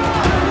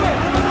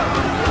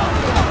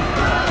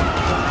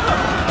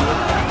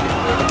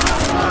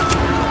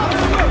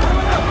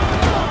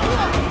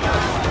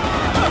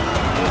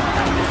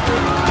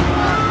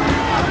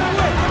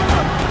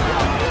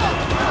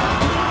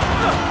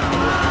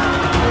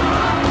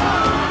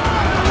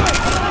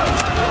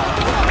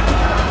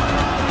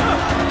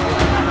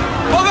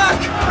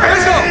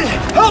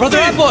 Brother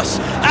Abbas!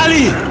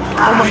 Ali!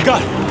 Oh my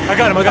god! I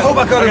got him. I hope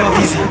I got him.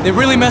 Easy. They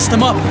really messed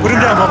him up. Put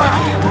him down, Babak.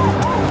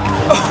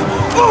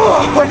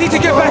 I need to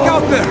get back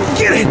out there!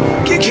 Get it!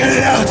 Get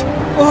it out!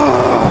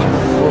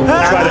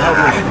 Try to help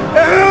me.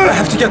 I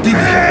have to get Bibi.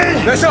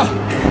 Reza!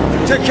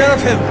 Take care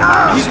of him!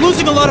 He's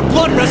losing a lot of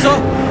blood, Reza!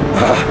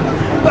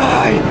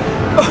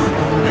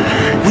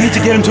 We need to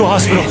get him to a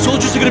hospital.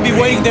 Soldiers are gonna be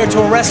waiting there to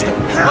arrest him.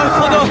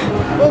 Hold on!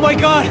 Oh my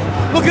god!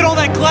 Look at all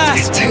that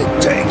glass! Take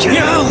it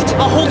out!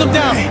 I'll hold him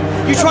down.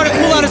 You try to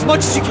pull out as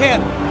much as you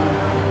can.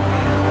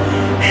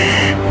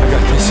 I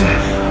got this.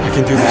 I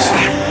can do this.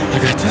 I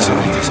got this.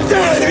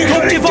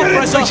 Don't give up,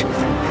 Reza.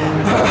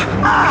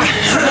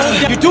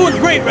 You're doing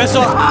great,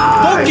 Reza.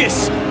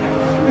 Focus.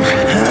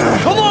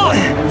 Come on.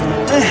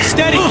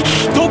 Steady.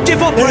 Don't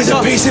give up, There's Reza.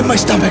 a piece in my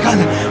stomach.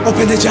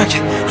 Open the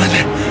jacket.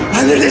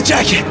 Under the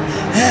jacket.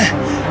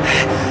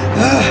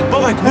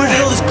 Babak, where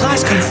did all this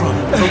glass come from?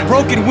 From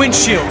broken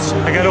windshields.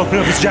 I gotta open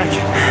up his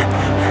jacket.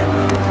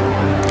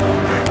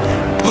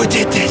 Who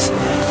did this?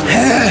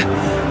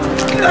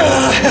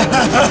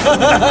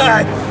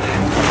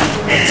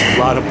 That's a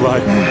lot of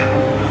blood.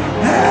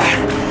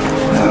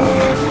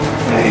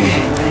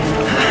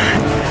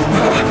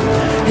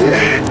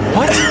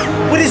 What?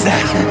 What is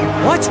that?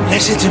 What?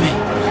 Listen to me.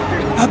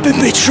 I've been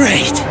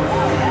betrayed.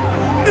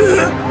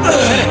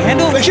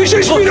 Handle? Look,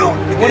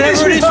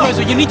 whatever it is,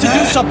 Reza, you need to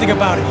do something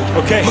about it.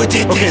 Okay. Who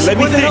did this? Let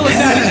me Where the hell is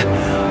that?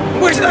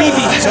 Where's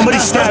Bibi? Somebody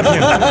stabbed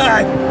him.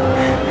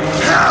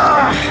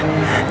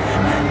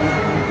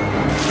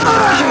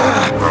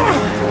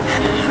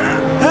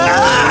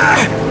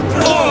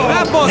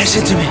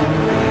 Listen to me.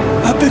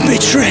 I've been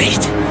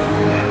betrayed.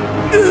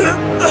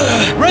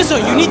 Reza,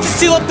 you need to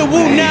seal up the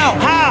wound now.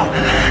 How?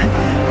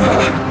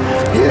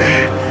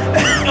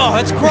 Oh,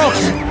 that's gross.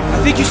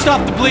 I think you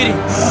stopped the bleeding.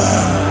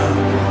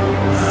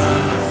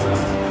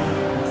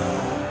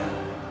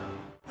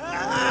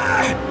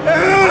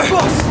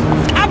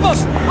 Abbas!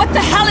 What the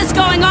hell is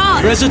going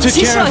on? Reza took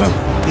care of him.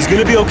 He's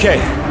gonna be okay.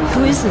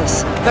 Who is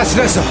this? That's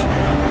Reza.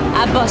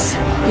 Abbas,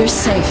 you're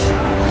safe.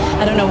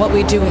 I don't know what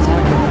we'd do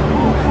without you.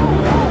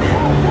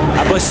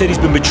 Abbas said he's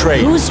been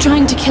betrayed. Who's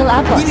trying to kill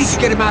Abbas? We need to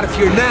get him out of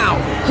here now.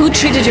 Who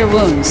treated your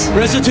wounds?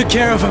 Reza took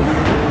care of him.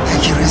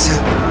 Thank you, Reza.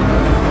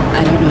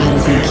 I don't know how to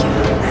thank you.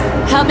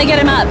 Help me get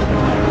him up.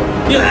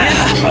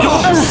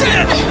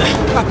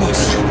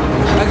 Abbas,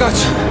 I got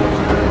you.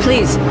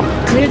 Please,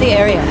 clear the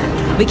area.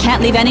 We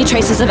can't leave any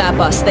traces of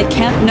Abbas. They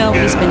can't know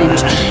he's been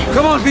injured.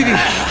 Come on, Bibi.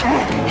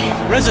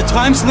 Reza,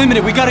 time's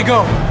limited. We gotta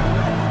go.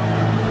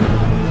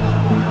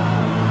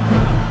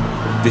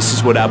 This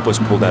is what Abbas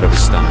pulled out of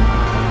his stomach.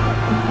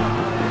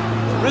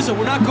 Reza,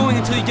 we're not going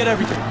until you get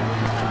everything.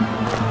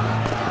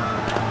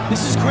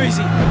 This is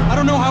crazy. I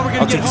don't know how we're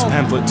gonna get home.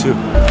 I'll take this pamphlet too.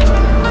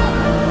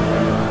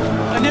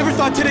 I never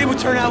thought today would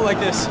turn out like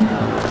this.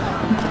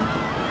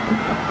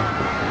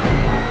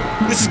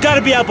 This has got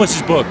to be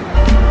Abbas's book.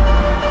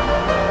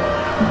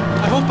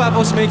 I hope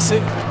Abbas makes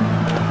it.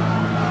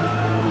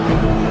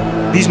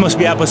 These must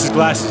be Abbas's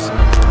glasses.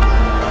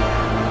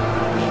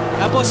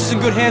 Abbas is in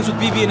good hands with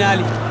Bibi and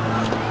Ali.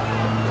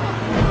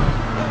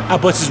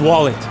 Abbas's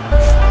wallet.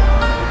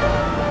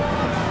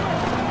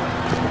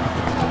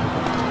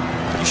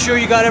 You sure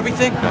you got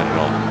everything? Not at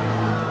all.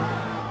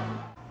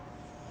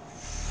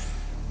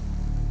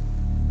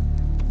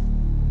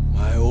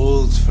 My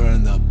old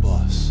friend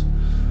Abbas.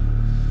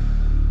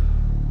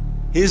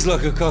 He's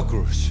like a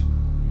cockroach.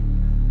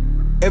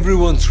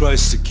 Everyone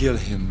tries to kill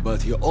him,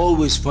 but he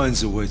always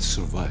finds a way to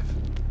survive.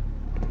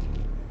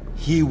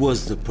 He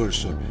was the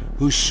person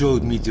who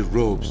showed me the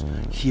ropes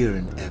here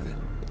in Evan,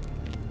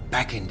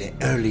 back in the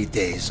early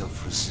days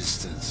of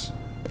resistance.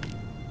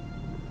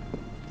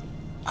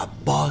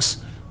 Abbas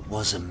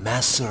was a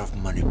master of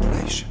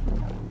manipulation,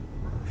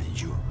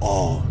 and you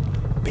all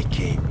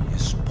became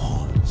his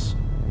pawns.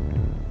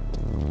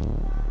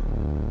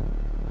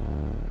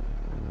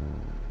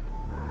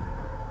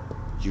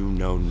 You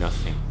know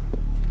nothing.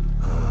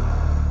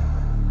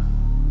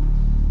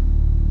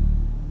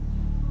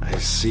 I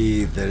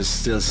see there's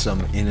still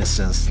some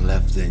innocence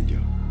left in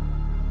you.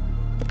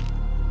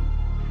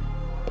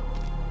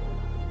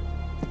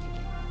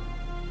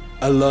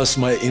 I lost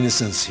my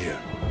innocence here.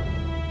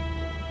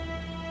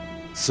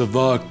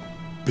 Babak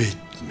beat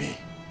me,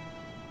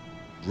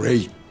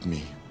 raped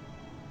me,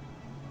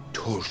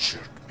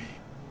 tortured me.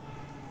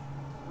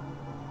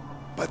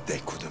 But they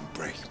couldn't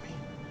break me.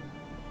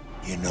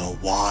 You know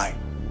why?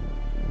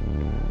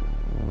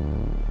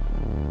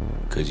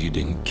 Because you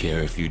didn't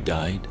care if you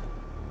died?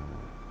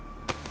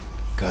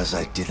 Because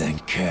I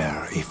didn't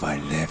care if I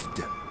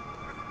lived.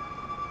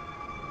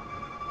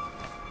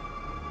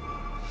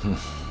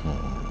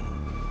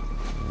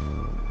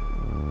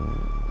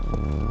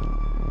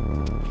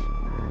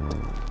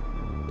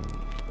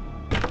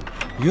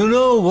 You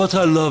know what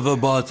I love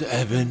about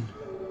Evan?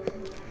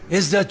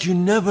 Is that you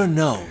never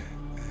know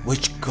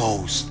which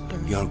ghost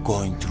you're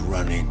going to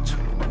run into.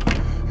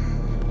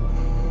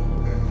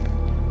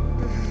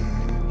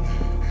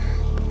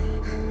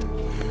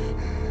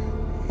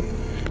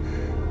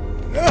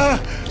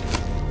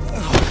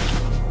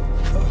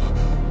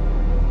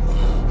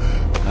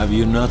 Have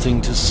you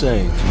nothing to say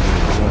to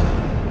your brother?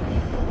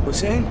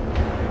 Hussein?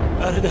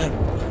 Aradan.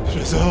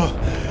 Reza,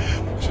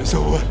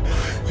 what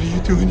are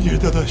you doing here,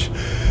 Dadash?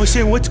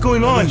 Hussein, what's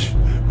going on?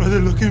 Brother,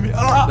 look at me.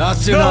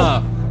 That's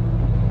enough.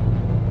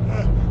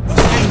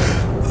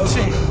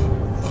 Hussein.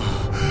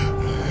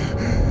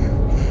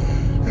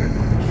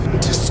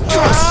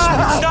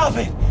 Disgusting. Stop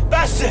it!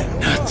 That's it!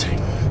 Nothing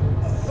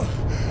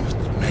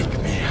would make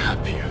me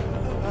happier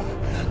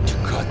than to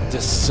cut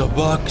this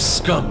Babak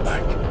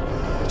scumbag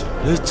to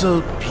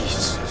little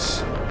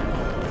pieces.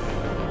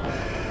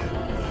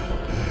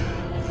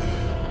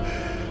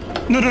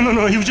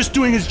 No, he was just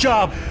doing his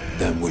job.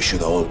 Then we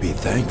should all be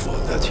thankful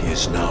that he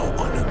is now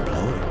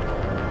unemployed.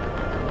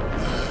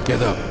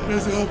 Get up.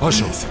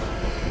 Hush him.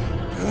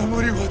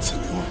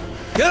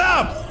 Get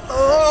up!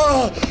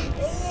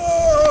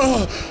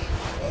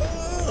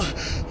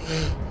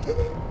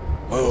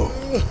 Oh.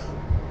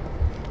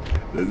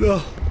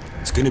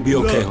 It's gonna be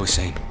okay,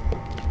 Hussein.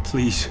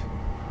 Please.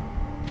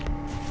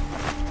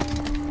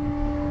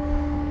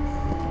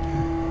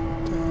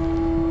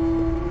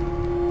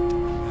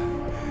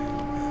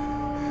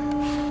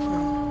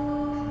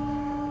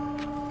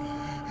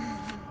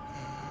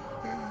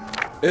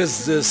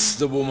 Is this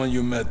the woman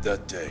you met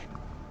that day?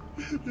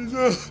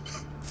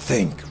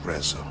 Think,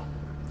 Reza,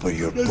 for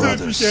your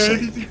brother's sake.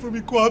 Anything for me,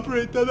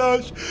 cooperate,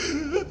 Dadash.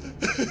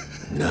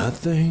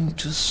 Nothing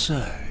to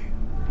say.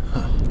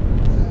 Huh.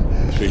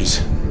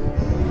 Please.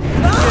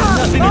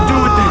 Nothing to do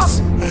with this.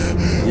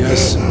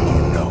 Yes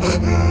or no?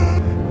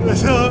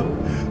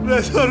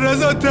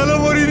 Reza, tell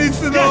him what he needs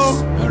to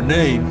know. Her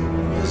name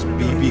is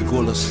Bibi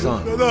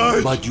Golistan,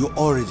 but you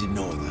already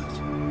know that.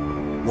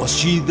 Was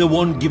she the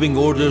one giving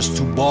orders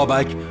to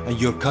Babak and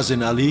your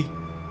cousin Ali?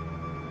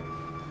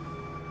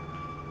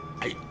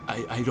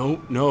 I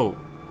don't know.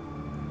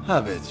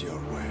 Have it your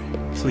way.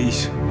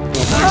 Please.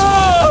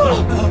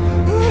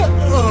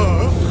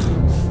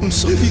 I'm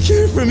sorry, you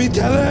care for me,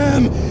 tell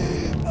him.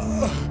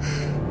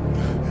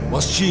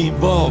 Was she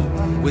involved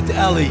with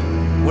Ali?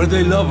 Were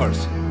they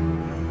lovers?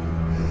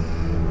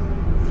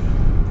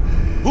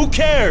 Who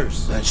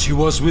cares? Then she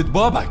was with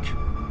Babak.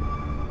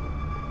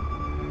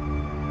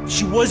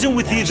 She wasn't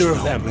with either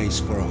of them. There's no place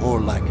for a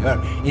whore like her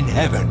in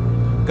heaven.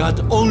 God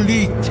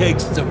only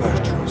takes the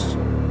virtuous.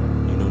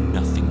 You know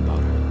nothing about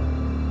her.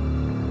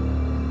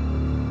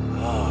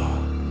 Ah,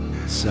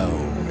 so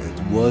it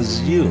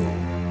was you.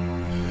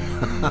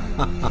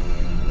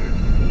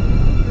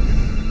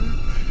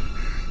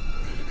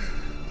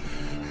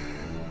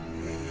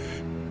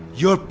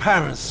 Your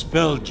parents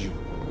failed you.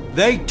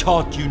 They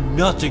taught you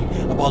nothing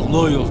about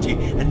loyalty,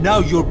 and now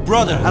your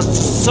brother has to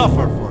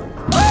suffer for it.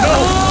 No!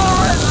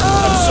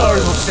 I'm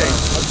sorry, Hussein.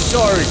 I'm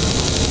sorry.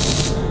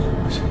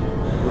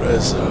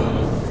 Reza.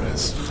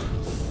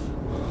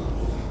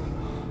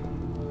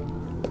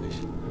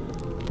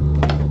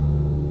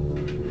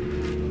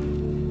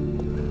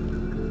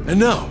 And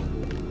now,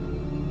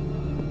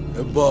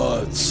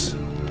 about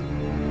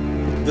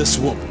this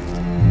woman,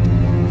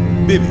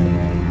 Bibi.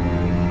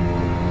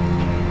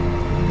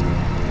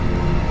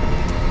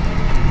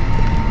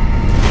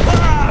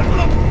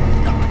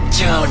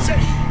 Tell me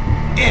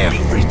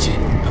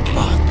everything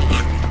about me.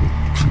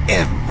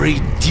 Every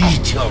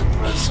detail,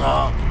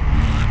 Reza.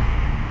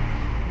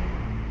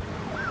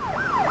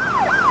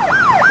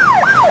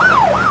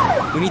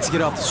 We need to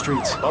get off the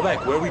streets.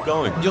 Babak, where are we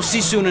going? You'll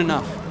see soon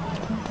enough.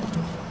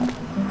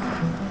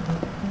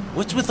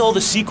 What's with all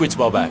the secrets,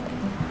 Babak?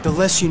 The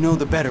less you know,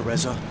 the better,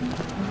 Reza.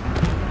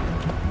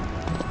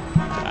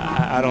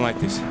 I don't like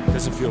this. It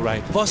doesn't feel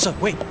right. Vasa,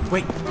 wait.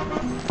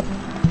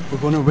 We're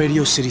going to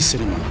Radio City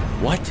Cinema.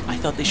 What? I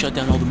thought they shut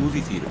down all the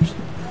movie theaters.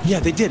 Yeah,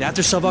 they did,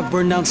 after Babak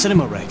burned down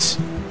Cinema Rex.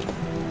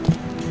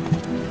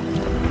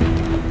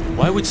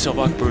 Why would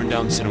Babak burn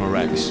down Cinema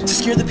Rex? To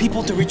scare the people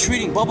into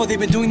retreating. Baba, they've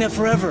been doing that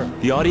forever.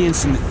 The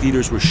audience in the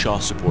theaters were Shah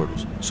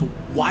supporters. So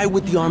why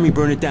would the army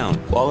burn it down?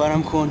 Well,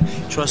 Aramkon,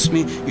 trust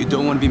me, you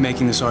don't want to be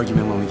making this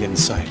argument when we get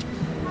inside.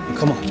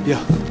 Come on,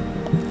 yeah.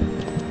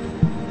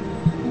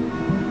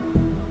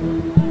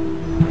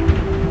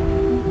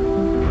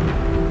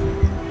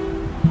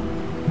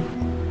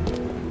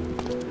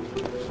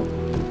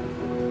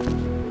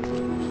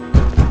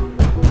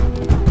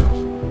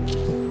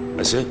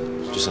 That's it?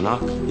 Just a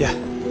knock? Yeah.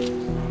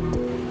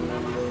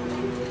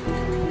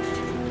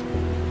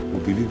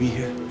 Will Bibi be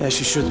here? Yeah,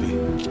 she should be.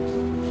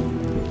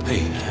 Hey,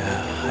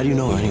 how do you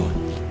know her anyway?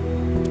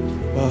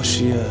 Well,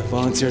 she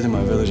volunteered in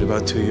my village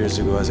about 2 years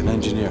ago as an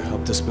engineer,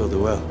 helped us build a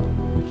well.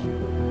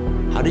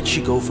 How did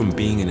she go from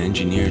being an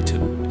engineer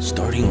to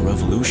starting a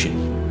revolution?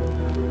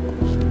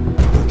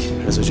 Look,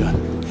 Reza John,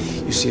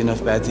 you see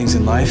enough bad things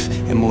in life,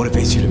 it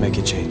motivates you to make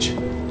a change.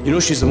 You know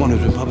she's the one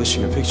who's been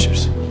publishing her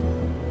pictures.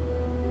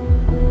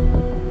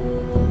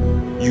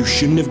 You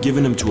shouldn't have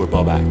given them to her,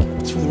 Babak.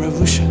 It's for the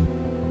revolution.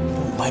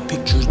 My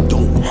pictures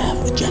don't have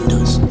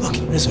agendas. Look,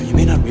 Reza, you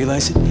may not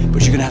realize it,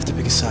 but you're gonna have to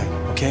pick a side,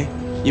 okay?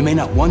 You may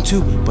not want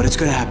to, but it's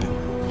gonna happen.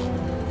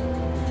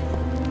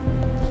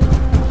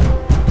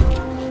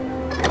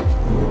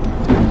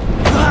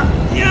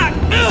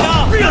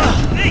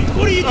 Hey,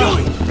 what are you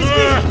doing?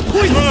 Who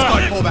is this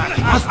guy? Pull back.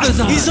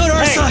 He's on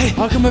our side.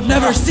 How come I've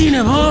never seen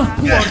him, huh?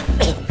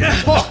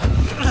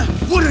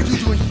 What are you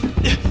doing?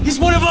 He's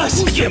one of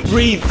us. I can't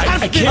breathe.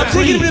 I can't breathe. I'm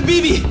taking him to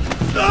Bibi.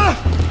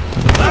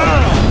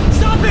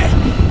 Stop it!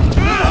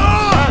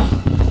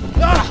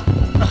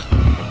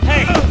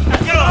 Hey,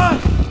 get off!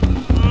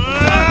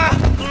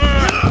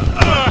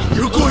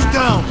 You're going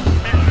down.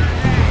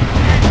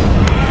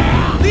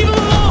 Leave him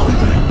alone!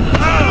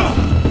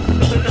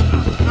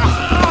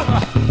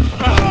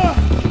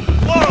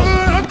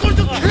 I'm going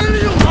to kill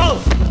you! Help!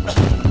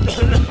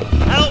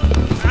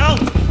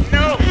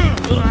 No!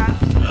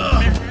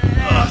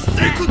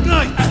 Say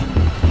goodnight!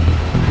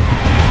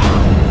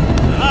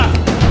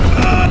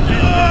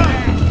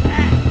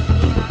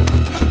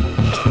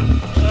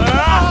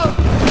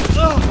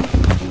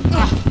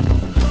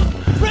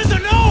 Reza,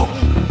 no!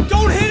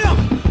 Don't hit him!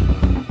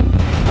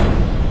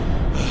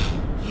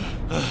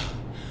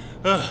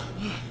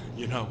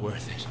 You're not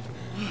worth it.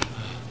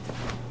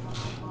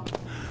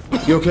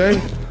 You okay?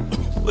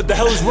 What the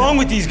hell is wrong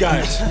with these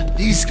guys?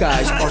 These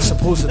guys are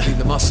supposedly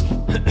the muscle.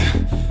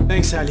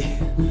 Thanks, Ali.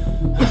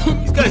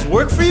 These guys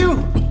work for you?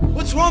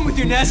 What's wrong with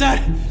you, Nazar?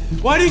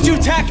 Why did you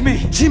attack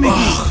me? Jimmy!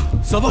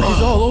 Sabak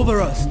is all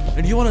over us,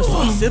 and you want us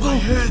to civil?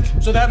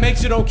 So that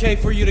makes it okay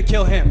for you to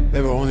kill him?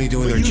 They were only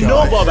doing their You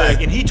job. know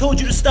Babak, and he told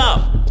you to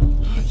stop.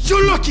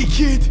 You're lucky,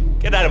 kid!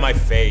 Get out of my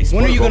face.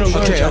 When are you gonna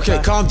learn? Okay,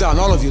 calm down,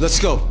 all of you. Let's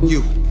go.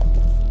 You.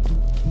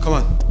 Come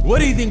on. What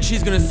do you think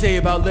she's gonna say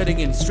about letting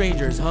in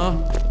strangers, huh?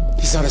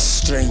 He's not a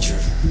stranger.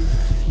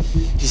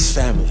 He's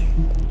family.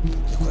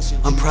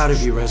 I'm proud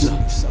of you, Reza.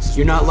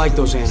 You're not like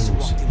those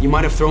animals. You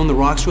might have thrown the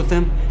rocks with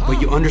them, but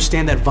you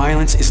understand that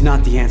violence is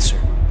not the answer.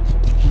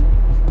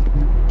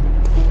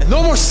 And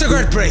no more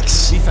cigarette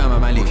breaks!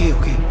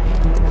 Okay.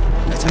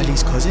 That's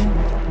Ali's cousin?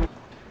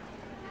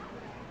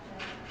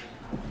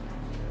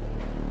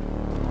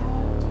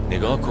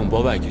 Nigga, come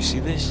Babak, you see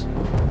this?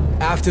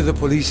 After the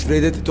police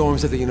raided the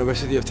dorms at the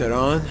University of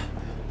Tehran,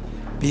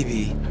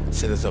 Bibi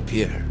set us up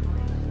here.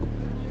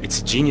 It's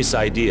a genius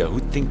idea.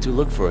 Who'd think to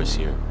look for us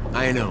here?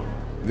 I know.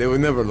 They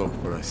would never look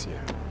for us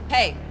here.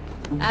 Hey,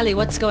 Ali,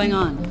 what's going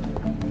on?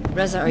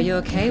 Reza, are you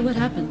okay? What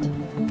happened?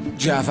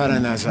 Jafar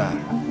and Nazar.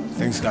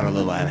 Things got a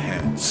little out of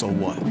hand. So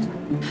what?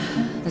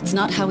 That's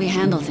not how we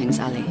handle things,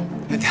 Ali.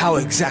 And how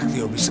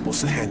exactly are we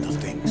supposed to handle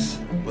things?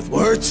 With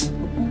words?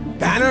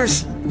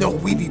 Banners? No,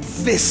 we need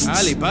fists.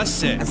 Ali,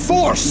 passe. And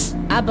force!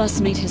 Abbas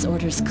made his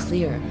orders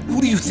clear.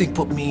 Who do you think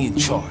put me in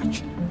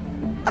charge?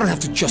 I don't have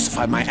to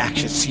justify my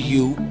actions to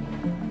you.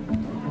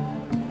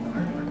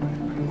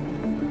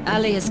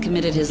 Ali has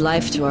committed his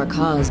life to our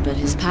cause, but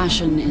his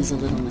passion is a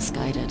little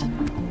misguided.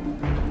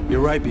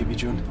 You're right, Bibi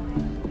Jun.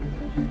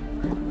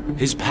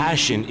 His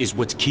passion is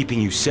what's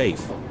keeping you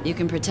safe. You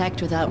can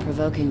protect without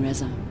provoking,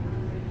 Reza.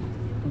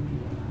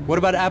 What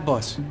about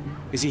Abbas?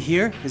 Is he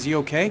here? Is he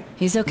okay?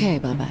 He's okay,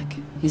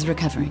 Babak. He's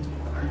recovering.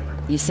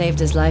 You saved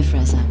his life,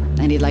 Reza,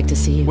 and he'd like to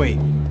see you. Wait,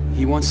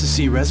 he wants to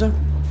see Reza?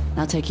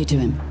 I'll take you to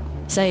him.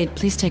 Said,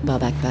 please take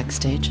Babak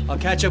backstage. I'll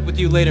catch up with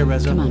you later,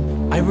 Reza. Come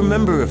on. I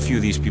remember a few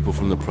of these people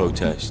from the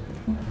protest.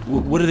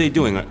 What are they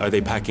doing? Are they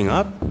packing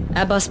up?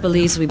 Abbas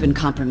believes we've been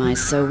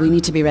compromised, so we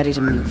need to be ready to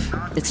move.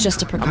 It's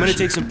just a precaution. I'm gonna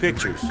take some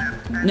pictures.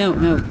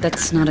 No,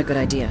 that's not a good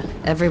idea.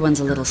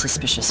 Everyone's a little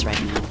suspicious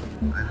right now.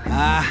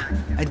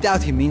 I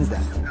doubt he means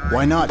that.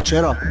 Why not,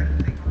 Chera?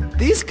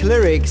 These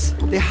clerics,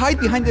 they hide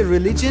behind their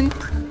religion,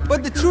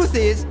 but the truth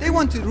is, they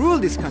want to rule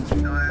this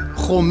country.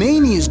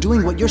 Khomeini is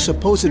doing what your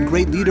supposed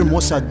great leader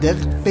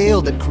Mossadegh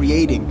failed at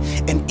creating,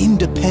 an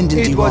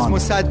independent Iran. It was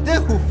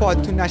Mossadegh who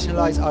fought to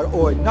nationalize our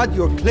oil, not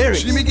your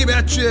clerics.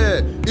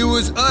 It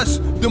was us,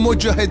 the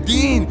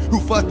Mujahideen, who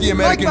fought the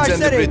Americans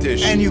and the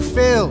British. And you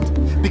failed,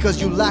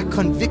 because you lack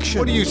conviction.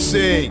 What are you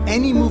saying?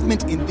 Any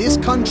movement in this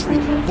country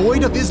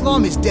void of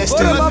Islam is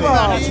destined to fail.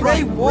 That's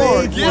right.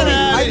 Get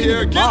out of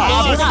here, get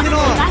lost.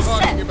 That's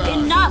it,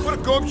 enough! What a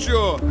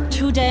gumshoe!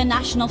 Tudeh,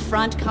 National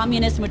Front,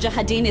 Communist,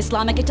 Mujahideen,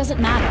 Islamic, it doesn't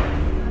matter.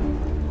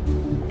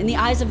 In the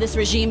eyes of this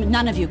regime,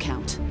 none of you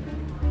count.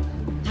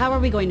 How are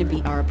we going to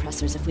beat our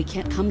oppressors if we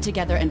can't come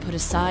together and put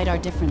aside our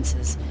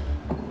differences?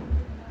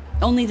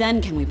 Only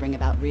then can we bring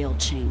about real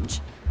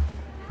change.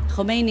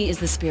 Khomeini is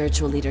the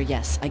spiritual leader,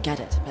 yes, I get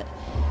it, but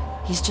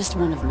he's just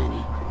one of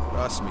many.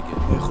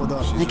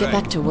 Now get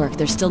back to work,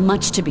 there's still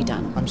much to be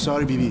done. I'm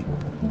sorry, Bibi.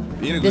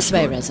 This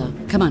way, Reza.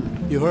 Come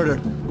on. You heard her.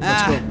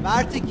 Let's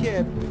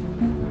go.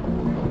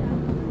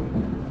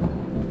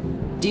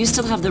 Do you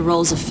still have the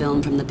rolls of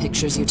film from the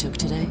pictures you took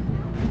today?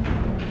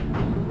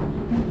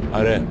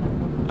 Are,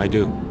 I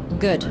do.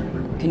 Good.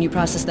 Can you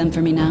process them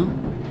for me now?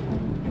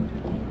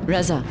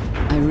 Reza,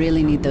 I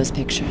really need those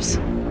pictures.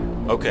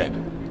 Okay.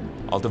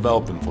 I'll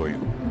develop them for you.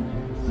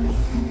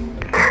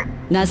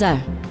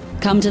 Nazar,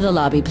 come to the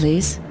lobby,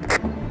 please.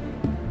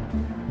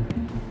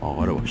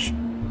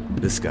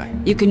 This guy.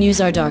 You can use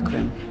our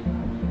darkroom.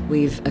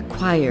 We've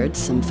acquired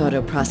some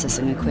photo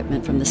processing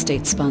equipment from the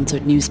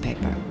state-sponsored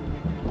newspaper.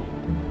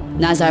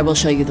 Nazar will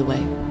show you the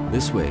way.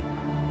 This way.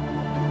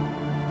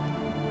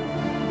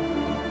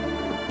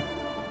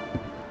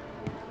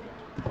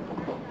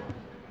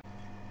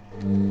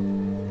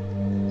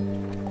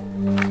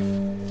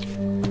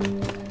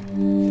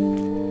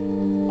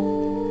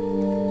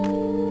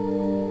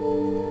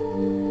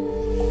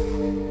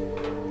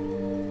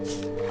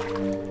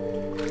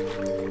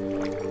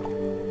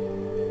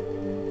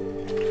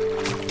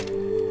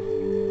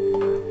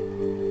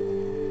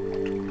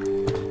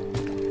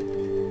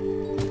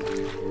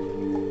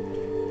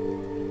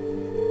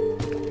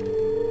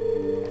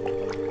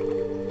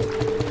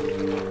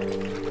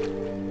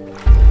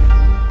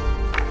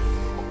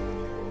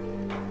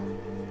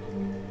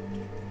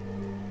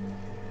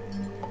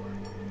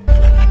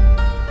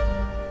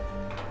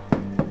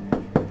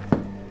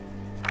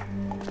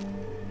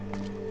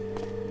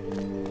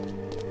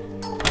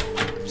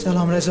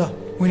 Salam, Reza.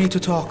 We need to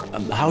talk.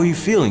 How are you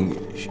feeling?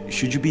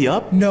 Should you be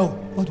up? No,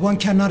 but one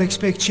cannot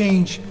expect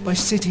change by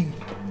sitting.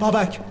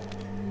 Babak,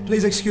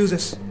 please excuse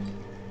us.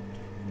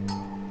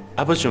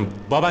 Abbasjan,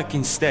 Babak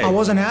can stay. I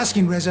wasn't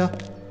asking, Reza.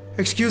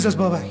 Excuse us,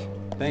 Babak.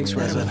 Thanks,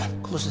 Reza.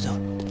 Close the door.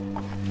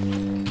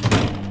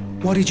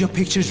 What did your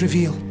pictures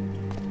reveal?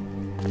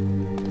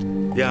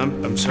 Yeah,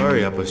 I'm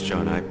sorry,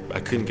 Abbasjan. I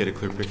couldn't get a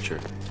clear picture.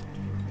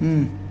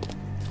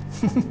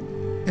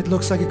 It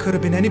looks like it could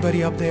have been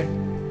anybody up there.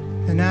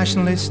 The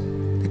nationalists,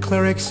 the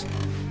clerics,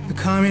 the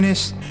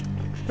communists,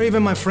 or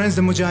even my friends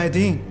the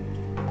Mujahideen.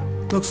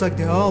 Looks like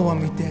they all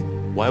want me dead.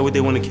 Why would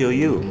they want to kill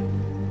you?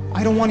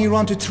 I don't want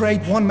Iran to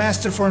trade one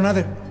master for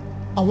another.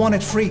 I want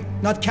it free,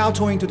 not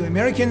kowtowing to the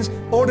Americans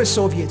or the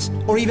Soviets,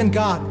 or even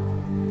God.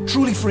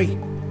 Truly free.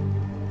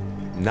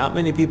 Not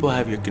many people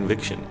have your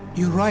conviction.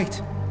 You're right.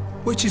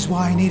 Which is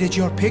why I needed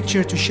your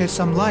picture to shed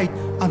some light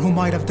on who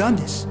might have done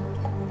this.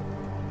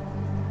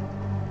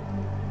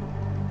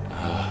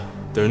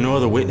 There are no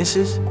other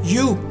witnesses?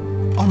 You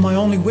are my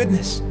only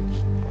witness.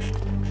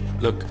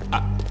 Look,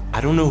 I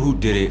don't know who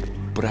did it,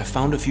 but I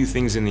found a few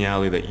things in the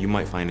alley that you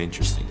might find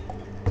interesting.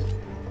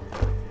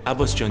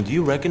 Abbasjan, do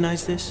you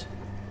recognize this?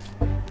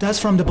 That's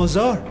from the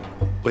bazaar.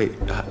 Wait,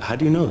 how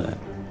do you know that?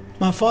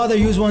 My father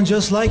used one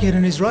just like it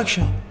in his rug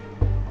shop.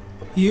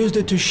 He used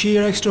it to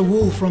shear extra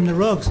wool from the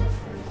rugs.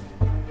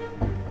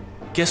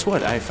 Guess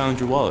what? I found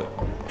your wallet.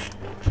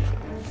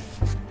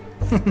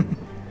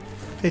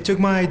 They took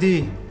my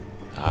ID.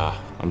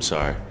 I'm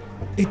sorry.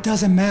 It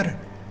doesn't matter.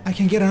 I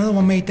can get another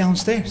one made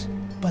downstairs.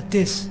 But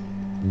this,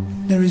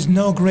 there is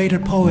no greater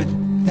poet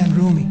than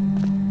Rumi.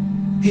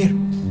 Here,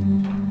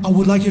 I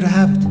would like you to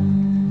have it.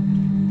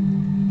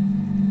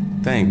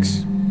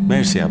 Thanks.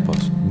 Merci,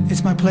 Abbas.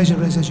 It's my pleasure,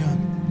 Reza John.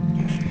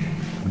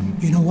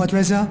 You know what,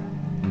 Reza?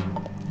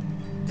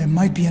 There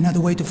might be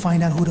another way to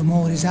find out who the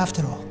mole is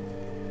after all.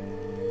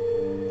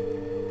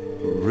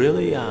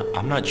 Really?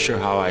 I'm not sure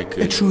how I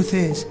could... The truth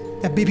is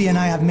that Bibi and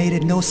I have made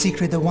it no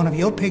secret that one of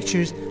your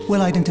pictures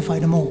will identify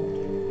the mole.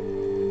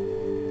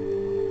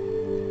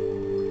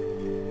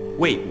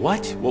 Wait,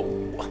 what?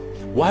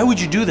 Why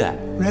would you do that?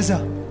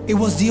 Reza, it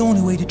was the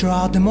only way to draw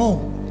out the mole.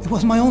 It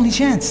was my only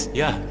chance.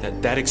 Yeah,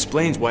 that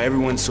explains why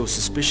everyone's so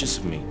suspicious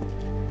of me.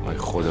 My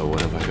Khoda, what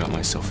have I got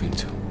myself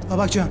into?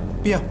 Babak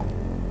Jan, Bia,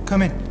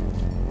 come in.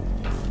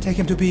 Take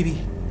him to Bibi.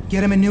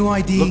 Get him a new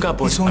ID. Look up,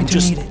 he's going to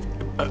need it.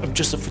 I'm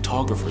just a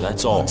photographer,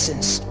 that's all.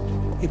 Nonsense.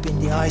 You've been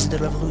the eyes of the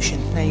revolution.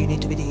 Now you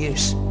need to be the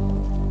ears.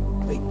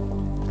 Wait.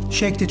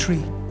 Shake the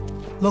tree.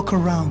 Look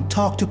around.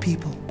 Talk to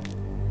people.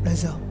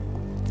 Reza,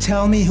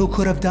 tell me who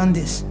could have done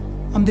this.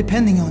 I'm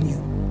depending on you.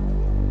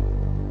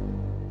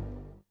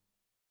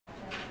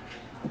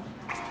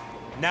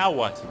 Now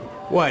what?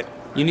 What?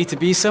 You need to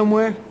be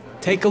somewhere?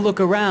 Take a look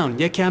around.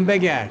 You can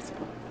begard.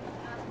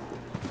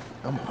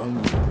 I'm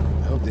hungry.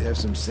 I hope they have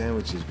some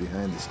sandwiches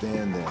behind the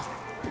stand there.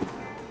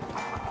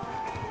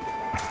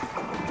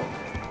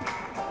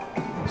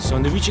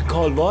 Sandwich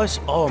called boss?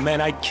 Oh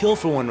man, I'd kill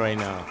for one right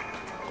now.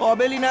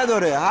 قابلی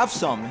نداره. Have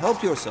some.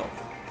 Help yourself.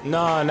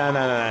 No,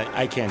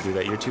 I can't do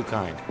that. You're too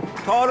kind.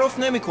 تعارف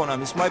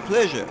نمی‌کنم. It's my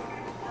pleasure.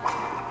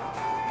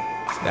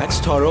 That's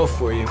tarof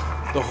for you.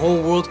 The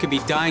whole world could be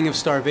dying of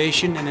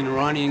starvation and an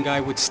Iranian guy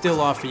would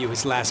still offer you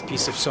his last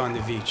piece of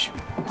sandwich.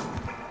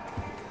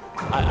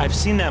 I've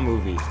seen that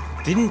movie.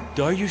 Didn't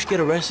Daryush get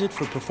arrested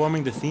for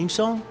performing the theme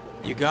song?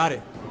 You got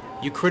it.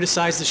 You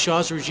criticize the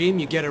Shah's regime,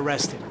 you get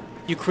arrested.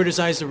 You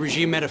criticize the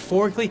regime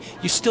metaphorically,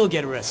 you still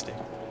get arrested.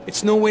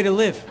 It's no way to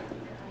live.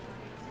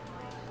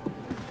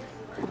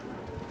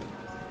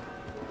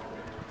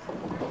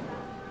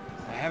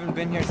 I haven't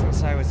been here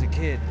since I was a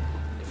kid.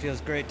 It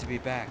feels great to be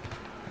back.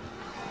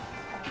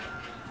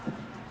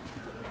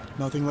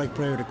 Nothing like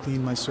prayer to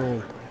clean my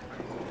soul.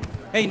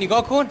 Hey,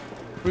 Nigakon,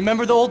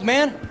 remember the old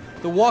man?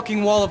 The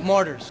walking wall of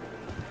martyrs.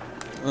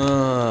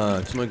 Ah,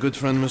 it's my good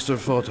friend Mr.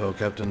 Photo,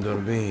 Captain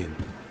Durbin.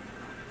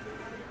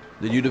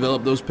 Did you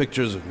develop those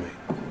pictures of me?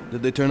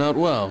 Did they turn out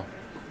well?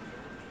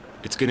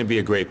 It's gonna be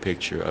a great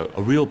picture,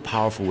 a real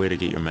powerful way to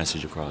get your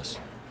message across.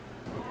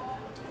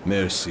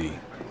 Merci.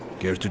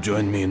 Care to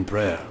join me in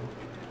prayer?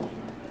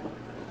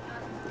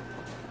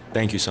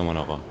 Thank you, Saman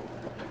Agha.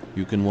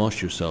 You can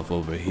wash yourself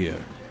over here,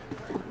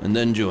 and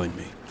then join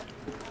me.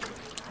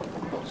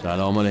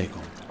 Salam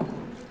alaikum.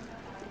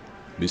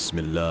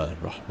 Bismillah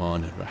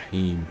ar-Rahman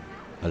ar-Rahim.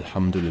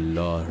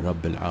 Alhamdulillah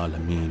Rabbil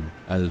Alameen.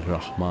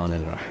 Al-Rahman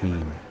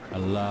ar-Rahim.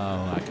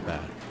 Allahu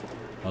Akbar.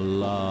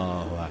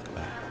 Allahu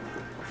Akbar.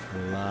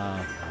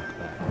 Allahu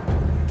Akbar.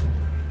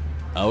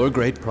 Our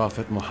great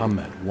Prophet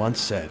Muhammad once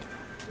said,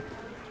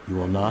 "You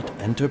will not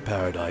enter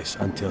paradise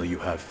until you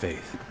have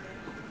faith.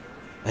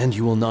 And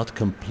you will not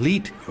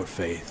complete your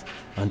faith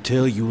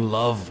until you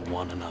love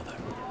one another."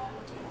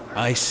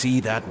 I see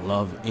that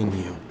love in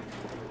you.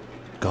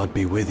 God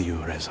be with you,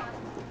 Reza.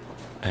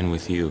 And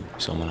with you,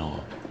 Saman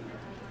Agha.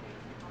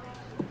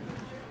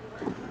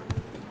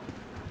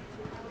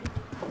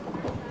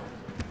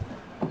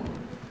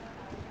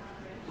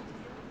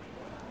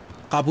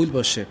 Qabul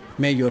bashe.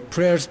 May your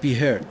prayers be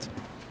heard.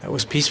 That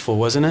was peaceful,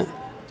 wasn't it?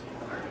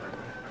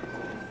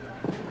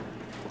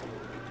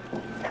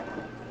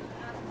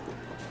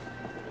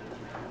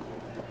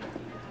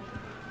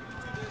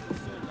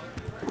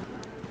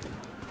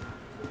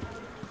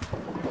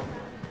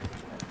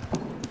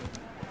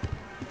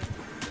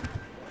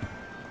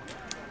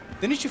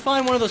 Didn't you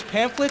find one of those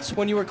pamphlets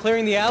when you were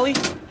clearing the alley?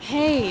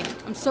 Hey,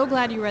 I'm so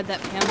glad you read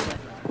that pamphlet.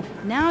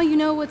 Now you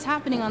know what's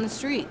happening on the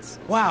streets.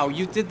 Wow,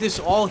 you did this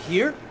all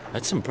here?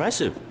 That's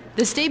impressive.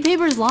 The state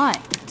papers lie,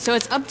 so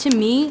it's up to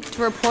me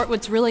to report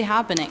what's really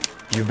happening.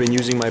 You've been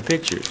using my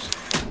pictures.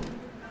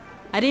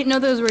 I didn't know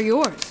those were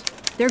yours.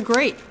 They're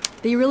great.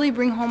 They really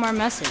bring home our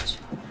message.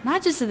 Not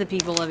just to the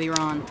people of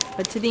Iran,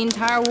 but to the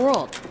entire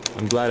world.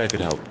 I'm glad I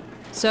could help.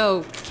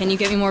 So, can you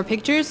get me more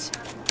pictures?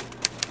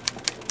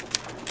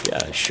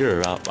 Yeah, sure.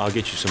 I'll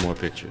get you some more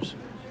pictures.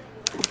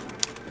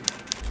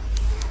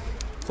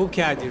 Khub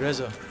kardi,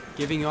 Reza.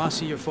 Giving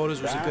Yossi your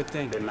photos was a good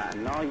thing.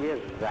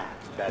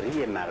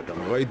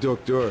 Wait,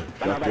 Doctor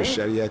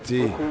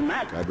Shariati.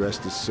 God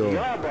rest his soul.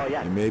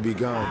 He may be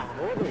gone.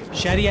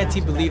 Shariati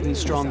believed in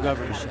strong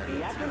government.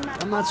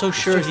 I'm not so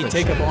sure he'd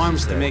take up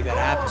arms to make that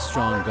happen.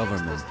 Strong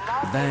government,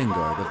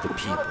 vanguard of the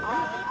people.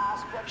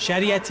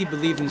 Shariati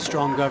believed in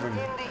strong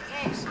government.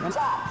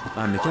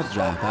 مملکت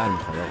رهبر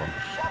میخواد آقا.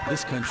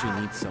 This country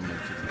needs someone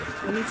to do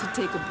it. We need to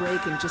take a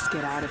break and just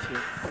get out of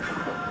here.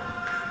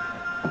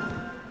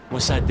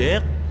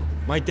 Mossadegh?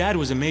 My dad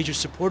was a major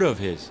supporter of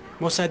his.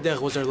 Mossadegh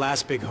was our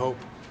last big hope.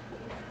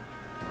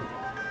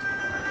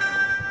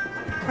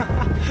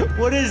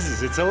 What is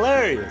this? It's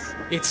hilarious.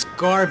 It's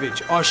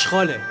garbage.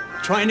 Ashkhale.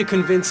 Trying to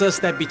convince us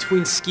that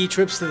between ski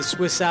trips to the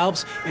Swiss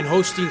Alps and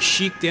hosting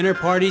chic dinner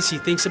parties, he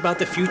thinks about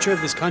the future of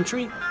this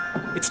country?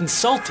 It's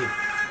insulting.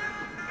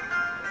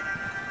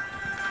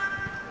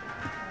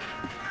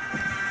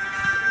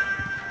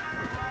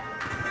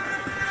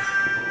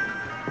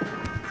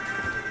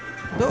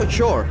 No,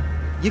 sure.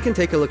 You can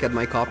take a look at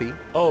my copy.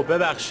 Oh,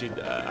 Babak,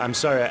 I'm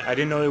sorry, I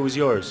didn't know it was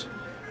yours.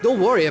 Don't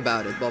worry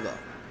about it, Baba.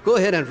 Go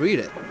ahead and read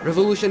it.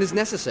 Revolution is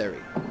necessary.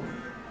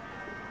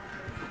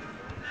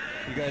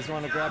 You guys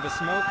want to grab a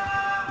smoke?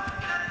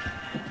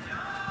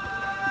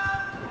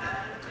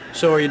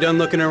 So, are you done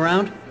looking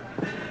around?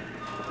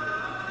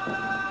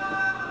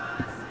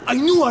 I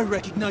knew I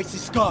recognized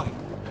this guy.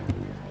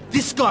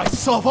 This guy's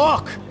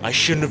Babak. I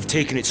shouldn't have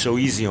taken it so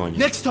easy on you.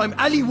 Next time,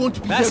 Ali won't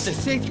be there to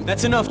save you.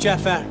 That's enough,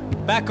 Jafar.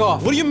 Back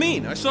off. What do you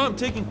mean? I saw him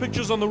taking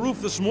pictures on the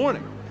roof this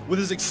morning with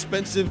his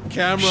expensive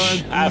camera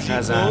and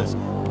bougie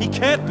clothes. He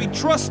can't be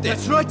trusted.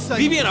 That's right, Saeed.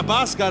 Bibi and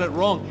Abbas got it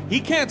wrong.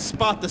 He can't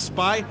spot the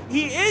spy.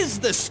 He is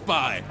the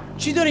spy.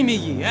 You don't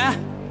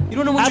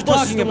know what you're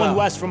talking the one about.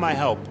 who asked for my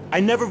help. I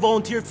never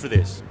volunteered for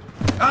this.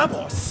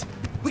 Abbas!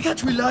 We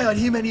can't rely on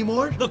him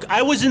anymore. Look,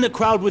 I was in the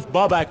crowd with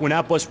Babak when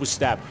Abbas was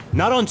stabbed.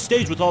 Not on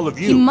stage with all of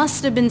you. He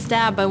must have been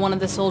stabbed by one of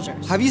the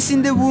soldiers. Have you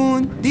seen the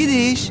wound?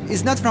 Didish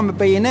is not from a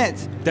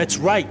bayonet. That's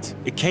right.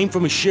 It came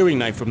from a shearing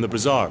knife from the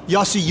bazaar.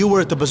 Yassi, you were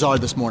at the bazaar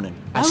this morning.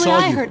 Only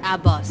I heard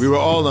Abbas. We were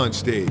all on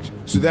stage,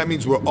 so that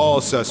means we're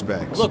all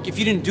suspects. Look, if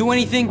you didn't do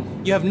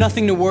anything, you have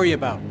nothing to worry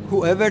about.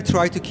 Whoever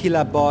tried to kill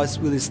Abbas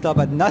will stop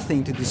at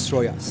nothing to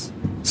destroy us.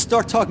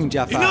 Start talking,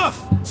 Jafar.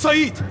 Enough!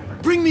 Saeed,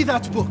 bring me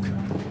that book.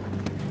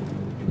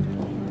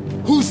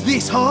 Who's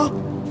this, huh?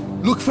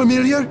 Look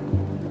familiar?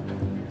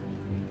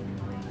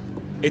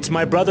 It's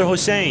my brother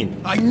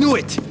Hossein. I knew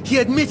it! He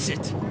admits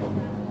it!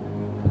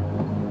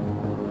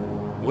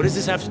 What does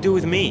this have to do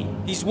with me?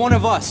 He's one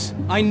of us.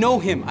 I know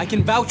him. I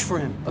can vouch for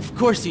him. Of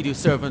course you do,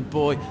 servant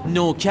boy.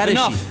 No Karashi.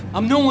 Enough!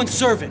 I'm no one's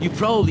servant. You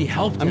probably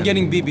helped him. I'm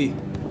getting Bibi.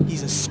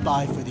 He's a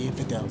spy for the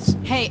infidels.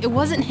 Hey, it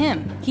wasn't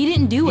him. He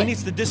didn't do it. He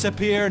needs to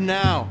disappear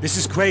now. This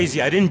is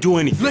crazy. I didn't do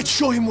anything. Let's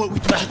show him what we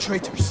do to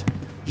traitors.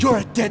 You're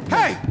a dead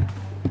man. Hey!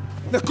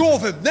 Let go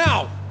of him,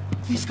 now!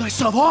 This guy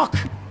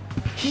Babak!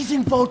 He's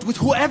involved with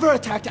whoever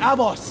attacked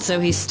Abbas! So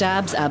he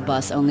stabs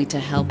Abbas only to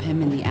help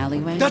him in the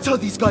alleyway? That's how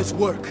these guys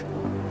work.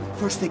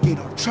 First they gain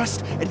our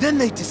trust, and then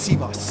they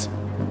deceive us.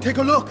 Take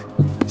a look.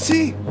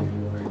 See?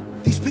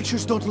 These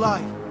pictures don't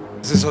lie.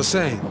 This is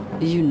Hossein.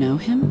 You know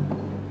him?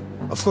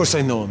 Of course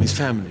I know him, his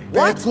family.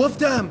 What? Two of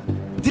them!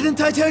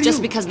 Didn't I tell you?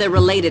 Just because they're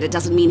related, it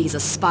doesn't mean he's a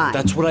spy.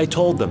 That's what I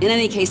told them. In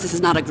any case, this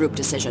is not a group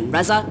decision.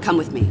 Reza, come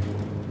with me.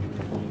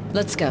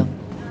 Let's go.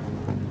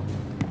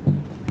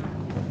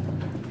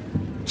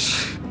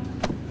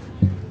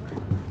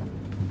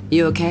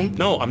 You okay?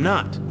 No, I'm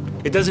not.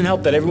 It doesn't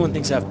help that everyone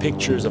thinks I have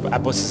pictures of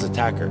Abbas's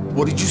attacker.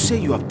 What did you say?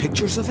 You have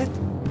pictures of it?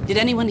 Did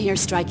anyone here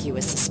strike you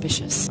as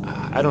suspicious?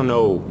 I don't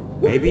know.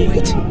 Maybe?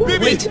 Wait!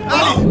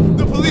 Ali!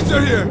 The police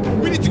are here!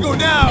 We need to go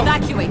now!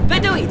 Evacuate!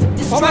 Bedouid!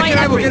 Destroy Babak and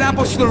I will everything! get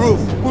Abbas to the roof!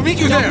 We'll meet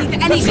you there! Don't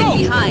leave anything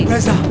behind!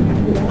 Reza,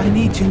 I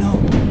need to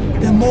know.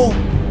 The mole.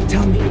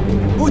 Tell me,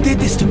 who did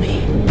this to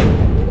me?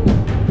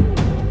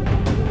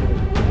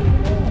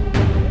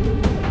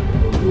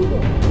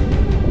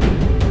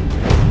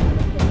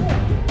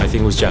 I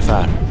think it was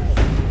Jafar.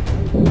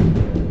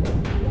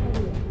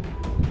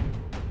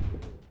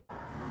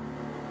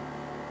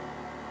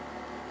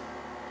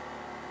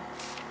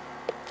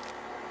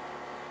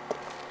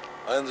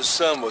 I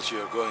understand what you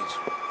are going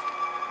through.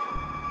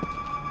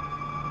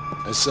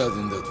 I sat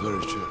in that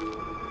very chair.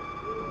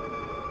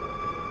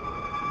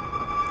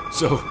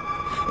 So,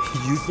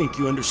 you think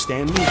you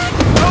understand me?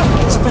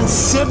 I spent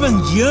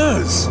 7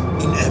 years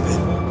in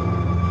Evan.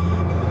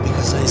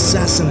 Because I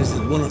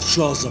assassinated one of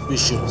Shah's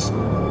officials.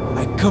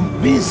 I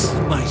convinced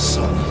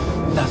myself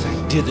that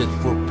I did it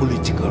for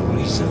political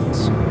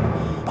reasons.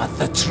 But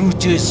the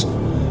truth is,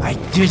 I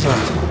did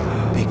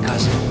it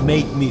because it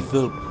made me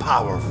feel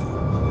powerful.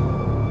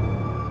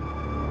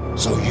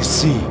 So you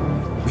see,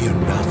 we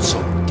are not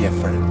so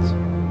different.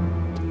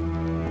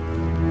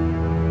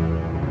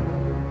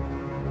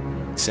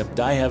 Except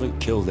I haven't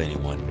killed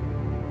anyone.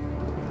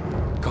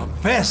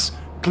 Confess,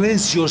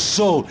 cleanse your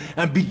soul,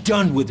 and be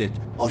done with it,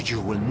 or you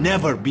will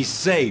never be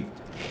saved.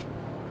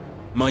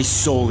 My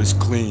soul is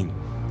clean.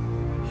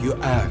 You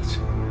act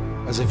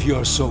as if you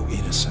are so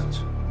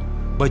innocent,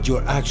 but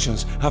your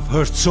actions have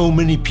hurt so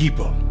many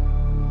people.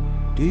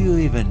 Do you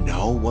even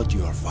know what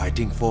you are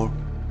fighting for?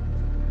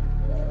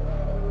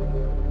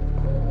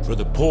 For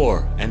the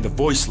poor and the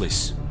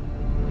voiceless.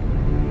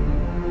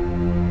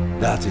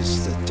 That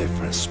is the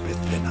difference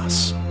between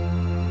us.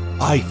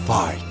 I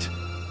fight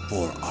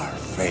for our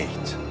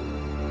fate.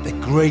 The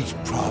great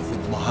Prophet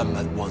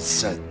Muhammad once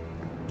said,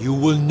 "You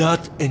will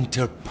not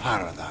enter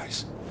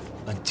paradise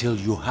until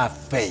you have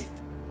faith."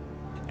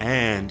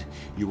 And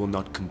you will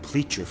not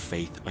complete your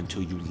faith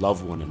until you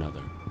love one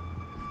another.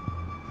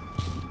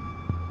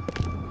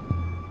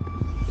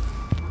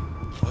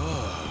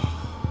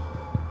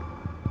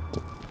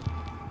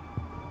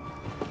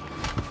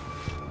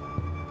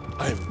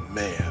 I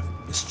may have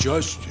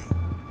misjudged you.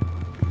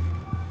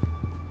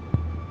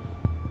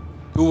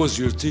 Who was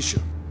your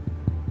teacher?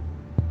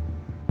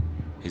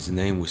 His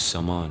name was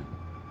Saman.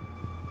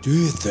 Do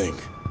you think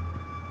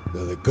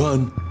that a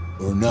gun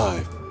or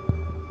knife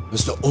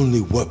is the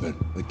only weapon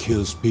that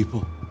kills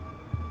people?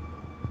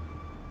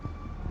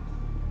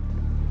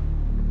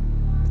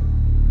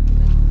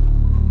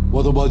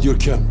 about your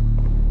camera?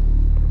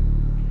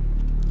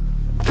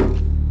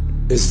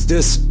 Is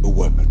this a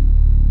weapon?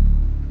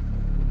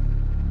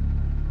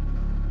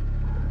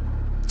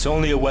 It's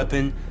only a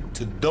weapon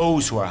to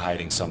those who are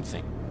hiding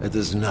something. It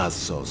is not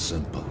so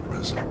simple,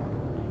 Reza.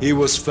 He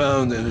was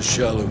found in a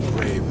shallow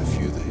grave a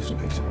few days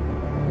later.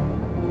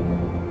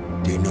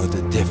 Do you know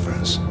the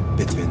difference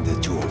between the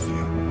two of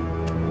you?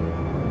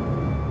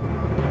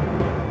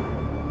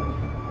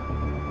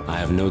 I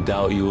have no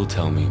doubt you will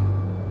tell me.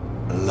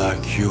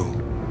 Like you,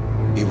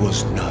 he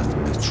was not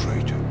a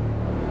traitor.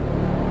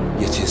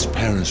 Yet his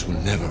parents will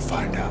never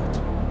find out.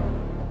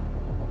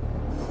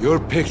 Your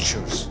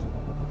pictures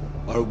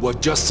are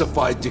what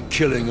justified the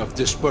killing of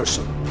this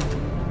person.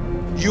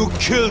 You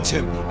killed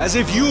him as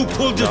if you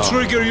pulled the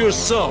trigger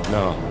yourself.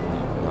 No,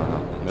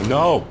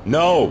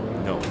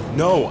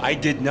 I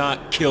did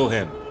not kill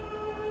him.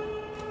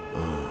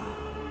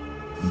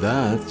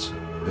 That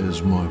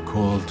is my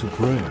call to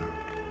prayer.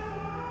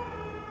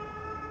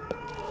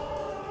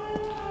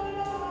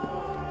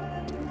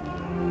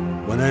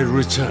 When I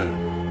return,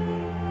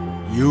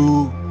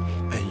 you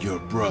and your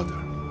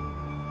brother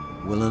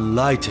will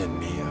enlighten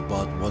me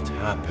about what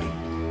happened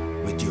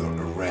with your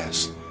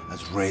arrest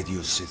at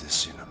Radio City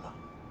Cinema.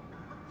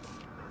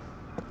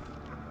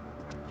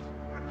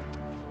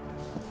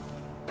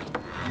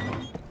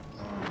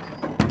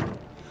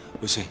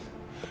 Hussein,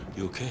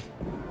 you okay?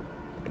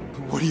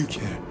 What do you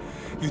care?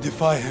 You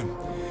defy him.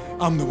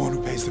 I'm the one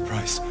who pays the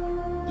price.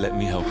 Let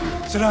me help you.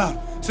 Sit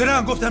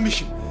down, گفتم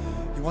بشین.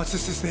 He wants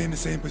us to stay in the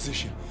same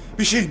position.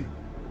 بشین.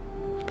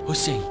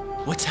 Hussein,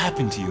 what's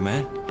happened to you,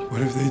 man?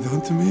 What have they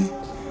done to me?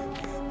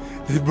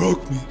 They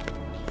broke me.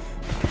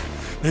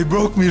 They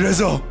broke me,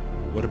 Reza.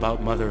 What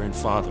about mother and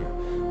father?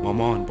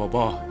 Mama and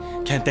Baba?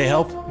 Can't they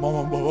help?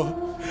 Mama and Baba?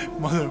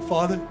 Mother and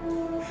father?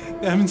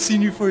 They haven't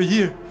seen you for a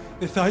year.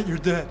 They thought you're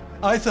dead.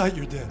 I thought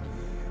you're dead.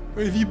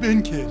 Where have you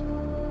been, kid?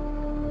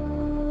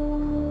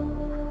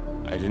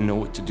 I didn't know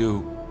what to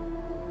do.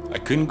 I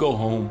couldn't go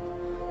home.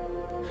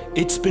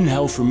 It's been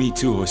hell for me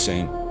too,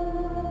 Hussein.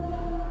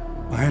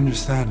 I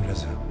understand,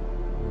 Reza.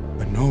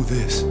 But know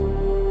this.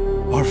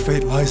 Our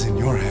fate lies in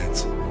your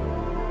hands.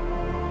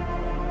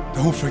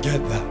 Don't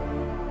forget that.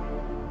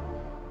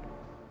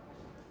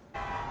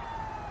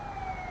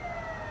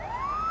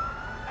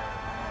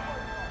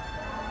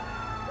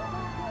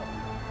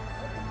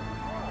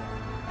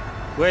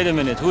 Wait a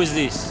minute, who is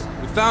this?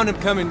 We found him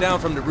coming down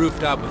from the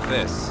rooftop with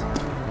this.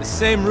 The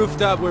same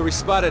rooftop where we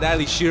spotted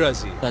Ali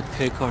Shirazi. That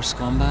Pekar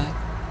scumbag?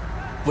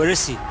 Where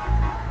is he?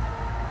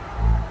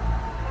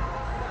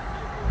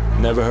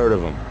 Never heard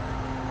of him.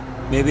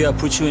 Maybe I'll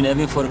put you in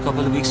Evin for a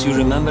couple of weeks. You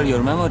remember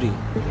your memory.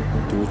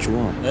 Do what you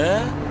want.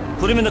 Eh?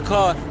 Put him in the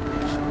car.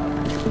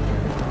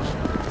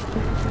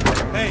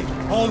 Hey,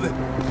 hold it.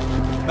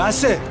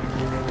 That's it.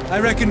 I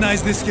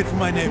recognize this kid from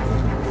my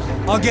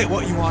neighborhood. I'll get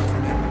what you want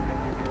from him.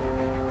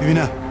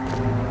 Yuna.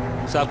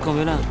 Sab kon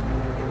bina.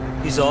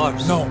 He's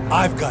ours. No,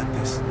 I've got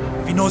this.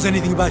 If he knows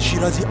anything about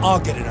Shirazi, I'll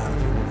get it out of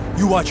him.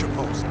 You watch your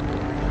post.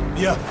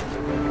 Yeah.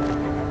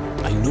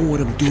 I know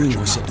what I'm doing,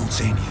 Hussein. Don't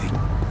say anything.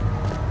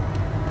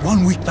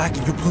 1 week back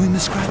and you're pulling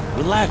this crap?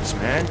 Relax,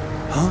 man.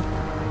 Huh?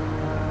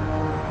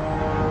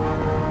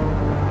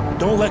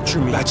 Don't lecture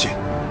me. That's it.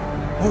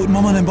 What would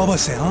Mama and Baba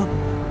say, huh?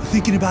 You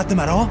thinking about them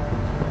at all?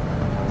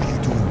 What are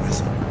you doing,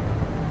 Reza?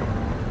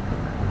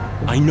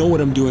 I know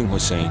what I'm doing,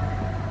 Hussein.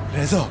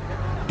 Reza,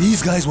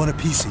 these guys want a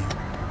piece of you.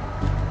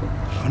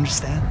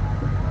 Understand?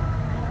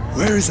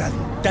 Where is Ali?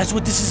 That's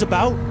what this is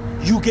about?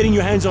 You getting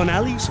your hands on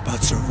Ali? It's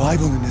about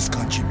survival in this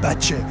country,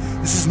 Bache.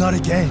 This is not a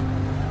game.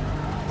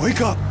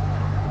 Wake up!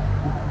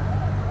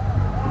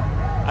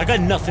 I got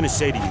nothing to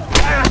say to you.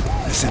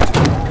 Listen,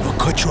 I'll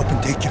cut you up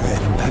and take you to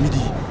Evan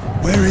Hamidi.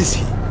 Where is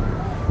he?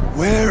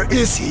 Where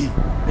is he?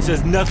 This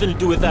has nothing to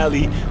do with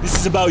Ali. This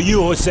is about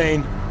you,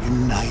 Hussein. You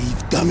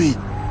naive dummy.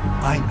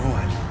 I know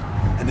Ali,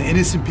 and the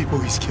innocent people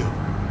he's killed.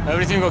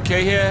 Everything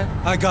okay here?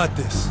 I got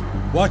this.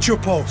 Watch your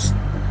post.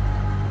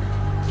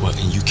 What,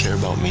 and you care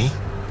about me?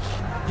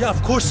 Yeah,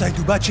 of course I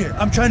do, Bache.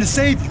 I'm trying to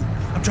save you.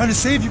 I'm trying to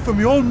save you from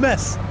your own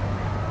mess.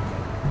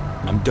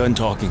 I'm done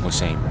talking,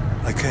 Hussein.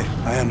 Okay,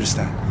 I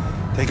understand.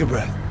 Take a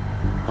breath.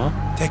 Huh?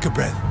 Take a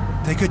breath.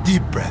 Take a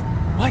deep breath.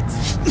 What?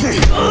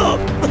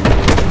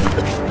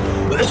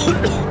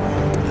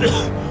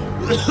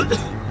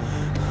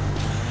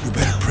 You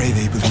better pray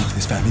they believe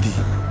this family.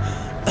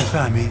 The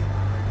family.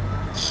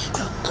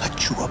 They'll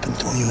cut you up and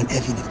throw you in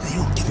Evin if they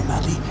don't give him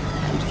Ali.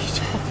 What are you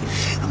talking?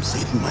 I'm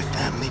saving my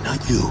family,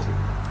 not you.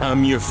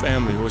 I'm your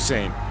family,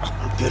 Hussein.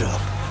 Get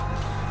up.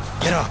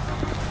 Get up.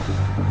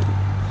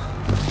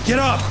 Get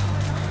up!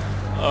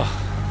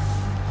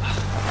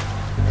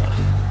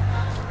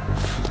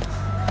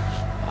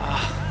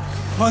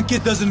 Punk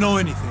kid doesn't know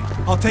anything.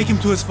 I'll take him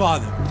to his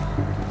father.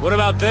 What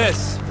about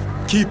this?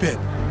 Keep it.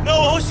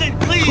 No, Hussein,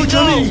 please,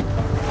 Kujani,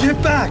 no!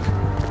 get back!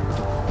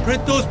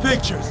 Print those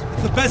pictures.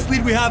 It's the best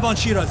lead we have on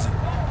Shirazi.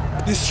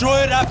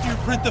 Destroy it after you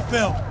print the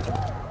film.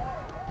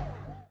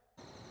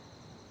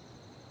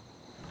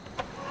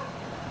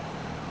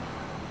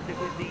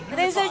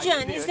 Reza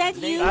John, is that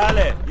you?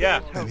 Ale,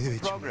 yeah.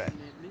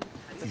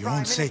 For your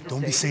own sake,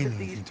 don't be saying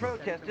anything to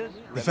her.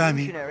 You found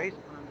me?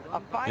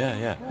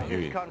 Yeah, I hear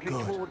you.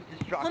 Good.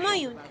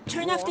 Humayun,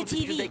 turn off the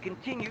TV.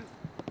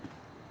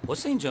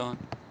 Hossein John,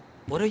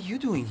 what are you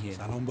doing here?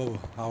 Salam Baba,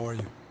 how are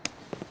you?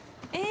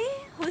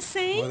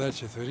 Hussein? Mother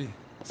Chethuri.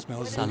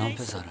 Smells good. Salam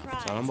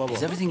Pesaram. Salam Baba.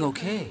 Is everything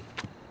okay?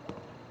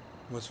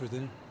 What's for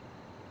dinner?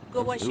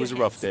 Go wash It was a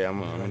your rough hands. day. I'm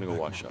gonna go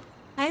wash up.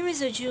 Hi,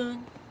 Reza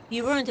June.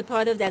 You weren't a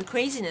part of that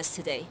craziness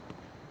today,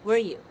 were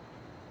you?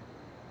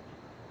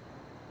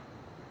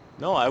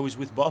 No, I was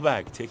with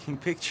Babak taking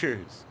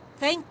pictures.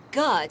 Thank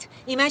God.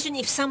 Imagine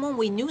if someone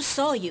we knew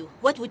saw you.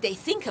 What would they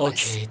think of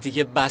us? Okay,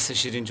 دیگه بس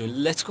شیرین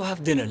جون. Let's go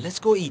have dinner. Let's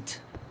go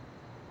eat.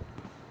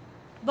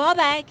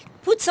 Babak,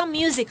 put some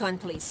music on,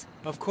 please.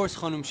 Of course,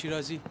 Khanum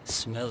Shirazi.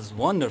 Smells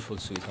wonderful,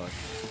 sweetheart.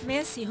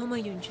 Merci,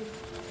 Humayun Jun.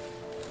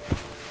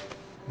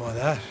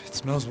 Mother, it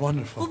smells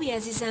wonderful. خوبی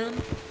عزیزم.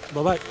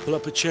 Babak, pull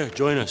up a chair.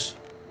 Join us.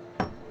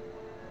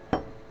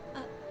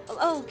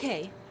 Oh,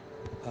 okay.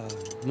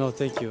 No,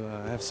 thank you.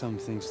 I have some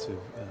things to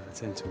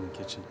attend to in the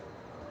kitchen.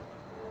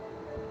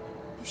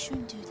 You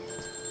shouldn't do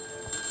that.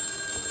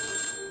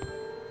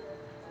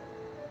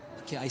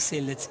 Okay, I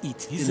say let's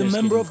eat. He's a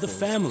member of the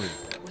family.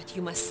 What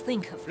you must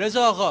think of. Reza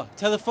Agha,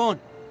 telephone.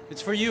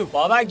 It's for you.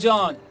 Babak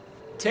John,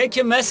 take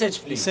your message,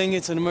 please. He's saying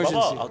it's an emergency.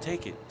 Baba, I'll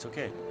take it. It's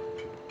okay.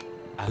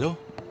 Hello?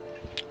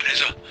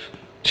 Reza,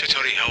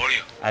 Chetori, how are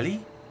you?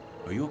 Ali?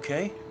 Are you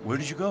okay? Where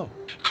did you go?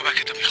 Come back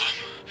at the Mikham.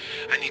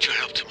 I need your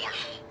help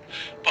tomorrow.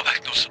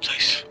 Babak knows the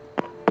place.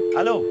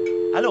 Hello?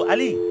 Hello,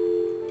 Ali?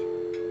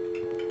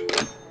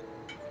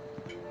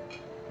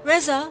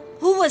 Reza,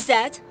 who was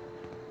that?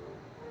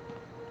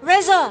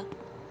 Reza!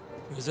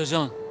 Reza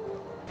John,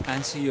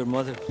 answer your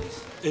mother, please.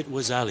 It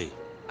was Ali.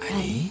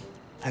 Ali?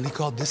 Ali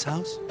called this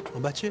house?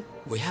 Abache?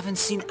 We haven't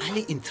seen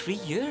Ali in 3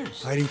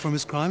 years. Hiding from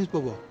his crimes,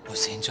 Baba.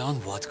 Hossein John,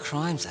 what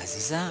crimes,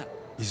 Azizat?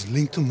 He's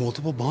linked to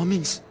multiple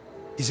bombings.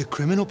 He's a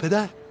criminal,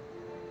 Pedar.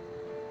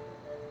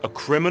 A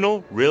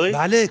criminal? Really?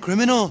 Bale,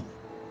 criminal.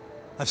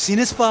 I've seen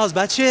his files,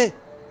 Bache.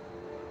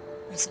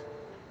 Reza,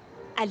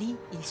 Ali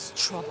is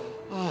trouble.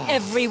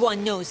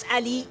 Everyone knows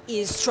Ali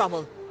is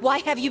trouble. Why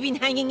have you been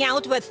hanging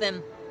out with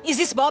them? Is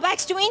this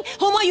Babak's doing?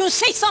 Humayun,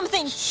 say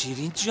something!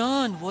 Shirin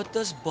John, what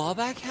does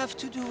Babak have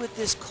to do with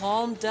this?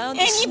 Calm down.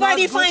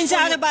 Anybody finds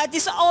out about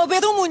this,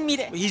 آبرومون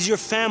میره. He's your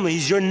family.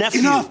 He's your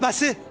nephew. Enough,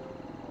 Basse.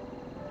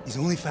 He's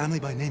only family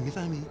by name,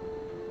 Mifami.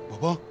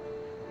 Baba,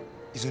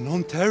 he's a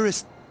known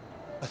terrorist.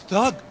 A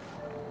thug.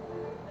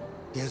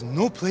 He has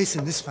no place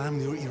in this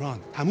family or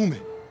Iran.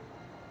 Tamume.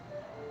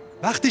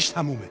 Waqtish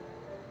tamume.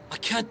 I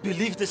can't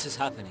believe this is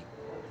happening.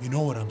 You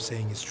know what I'm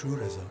saying is true,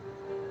 Reza.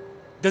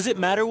 Does it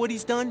matter what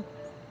he's done?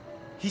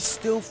 He's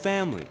still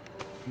family.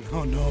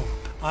 No.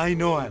 I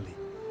know Ali.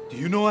 Do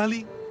you know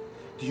Ali?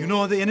 Do you know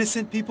all the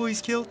innocent people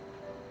he's killed?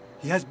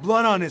 He has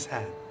blood on his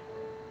hand.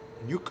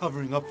 And you're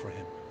covering up for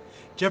him.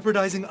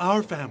 Jeopardizing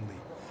our family.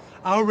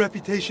 Our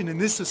reputation in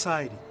this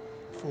society.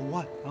 For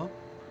what, huh?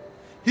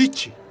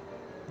 Hichi.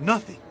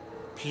 Nothing.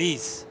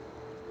 Please,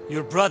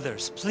 you're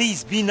brothers.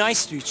 Please, be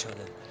nice to each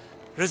other.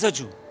 Reza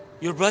Jun,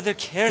 your brother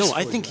cares for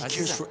you. No, I think he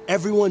cares for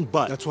everyone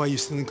but... That's why you're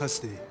still in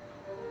custody.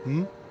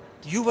 Hmm?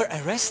 You were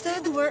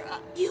arrested?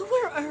 You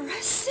were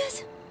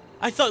arrested?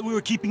 I thought we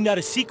were keeping that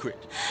a secret.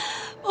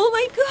 Oh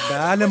my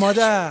God! Bale,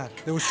 mother.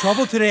 There was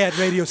trouble today at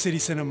Radio City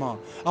Cinema.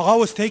 Agha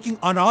was taking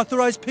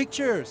unauthorized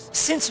pictures.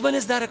 Since when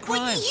is that a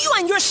crime? You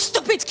and your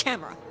stupid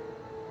camera!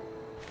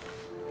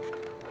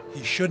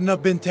 He shouldn't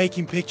have been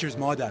taking pictures,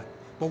 mother.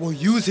 But we'll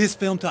use his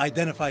film to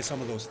identify some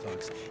of those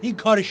thugs. In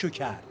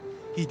Karishukad.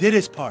 He did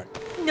his part.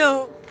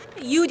 No,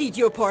 you did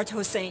your part,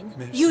 Hossein.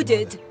 You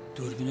did.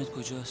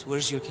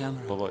 Where's your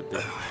camera? Baba,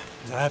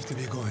 I have to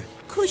be going.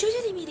 کجا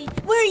داری میری?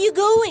 Where are you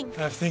going?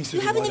 I have things to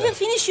You do. haven't even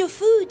finished your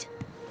food.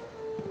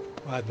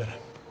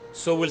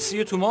 So we'll see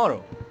you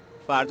tomorrow.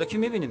 فردا کی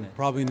میبینیم؟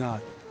 Probably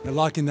not. They're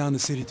locking down the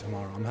city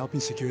tomorrow. I'm helping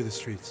secure the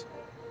streets.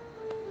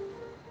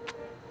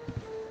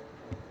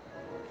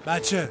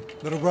 Bache,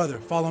 little brother,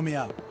 follow me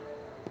out.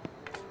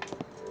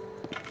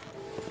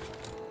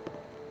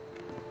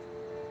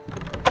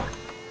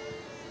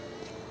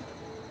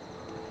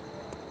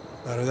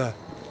 Barada,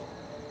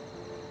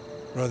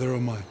 brother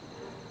of mine,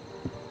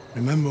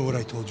 remember what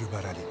I told you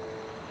about Ali.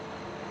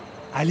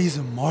 Ali's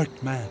a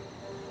marked man.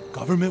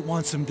 Government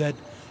wants him dead,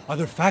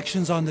 other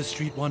factions on the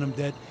street want him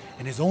dead,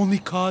 and his only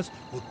cause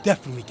will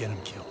definitely get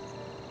him killed.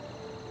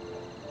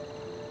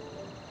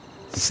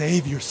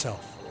 Save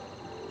yourself.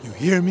 You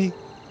hear me?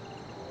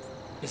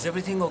 Is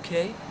everything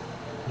okay?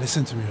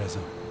 Listen to me,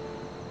 Reza.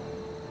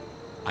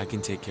 I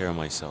can take care of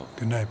myself.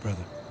 Good night,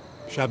 brother.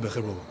 Shab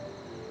bikhair, baba.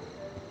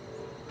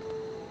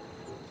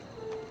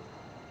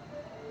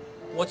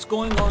 What's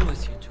going on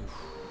with you two?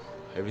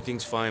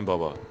 Everything's fine,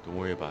 Baba. Don't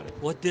worry about it.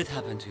 What did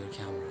happen to your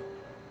camera?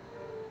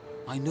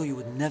 I know you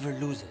would never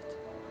lose it.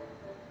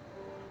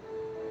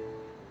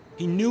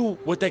 He knew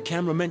what that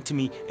camera meant to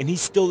me, and he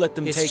still let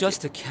them take it. It's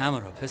just a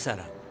camera,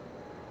 Pesara.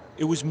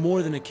 It was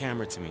more than a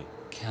camera to me.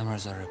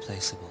 Cameras are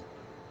replaceable.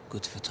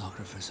 Good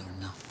photographers are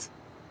not.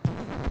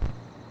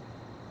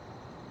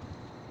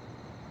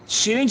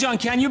 Shirin-Jan,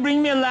 can you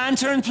bring me a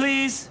lantern,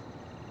 please?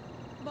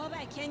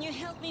 Babak, can you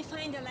help me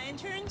find the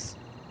lanterns?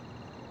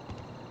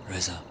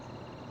 Reza,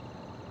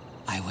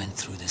 I went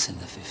through this in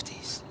the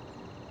 50s.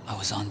 I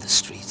was on the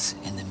streets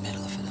in the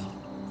middle of it all.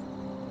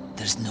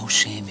 There's no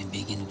shame in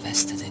being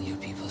invested in your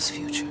people's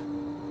future.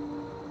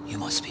 You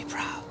must be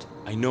proud.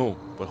 I know,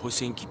 but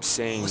Hussein keeps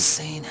saying...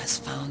 Hussein has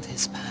found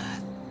his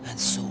path, and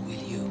so will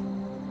you.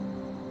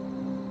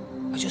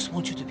 I just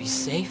want you to be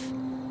safe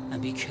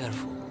and be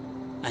careful.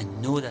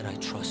 And know that I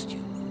trust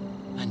you.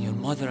 And your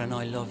mother and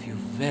I love you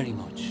very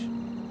much.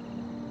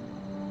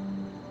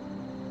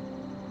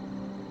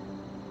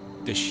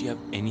 Does she have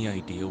any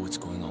idea what's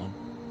going on?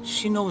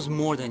 She knows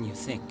more than you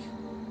think.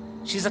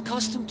 She's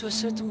accustomed to a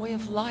certain way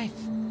of life.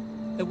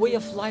 A way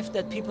of life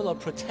that people are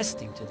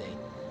protesting today.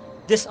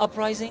 This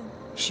uprising,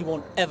 she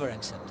won't ever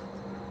accept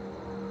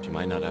it. She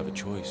might not have a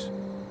choice.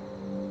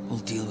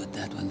 We'll deal with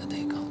that when the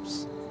day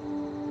comes.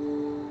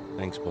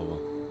 Thanks, Baba.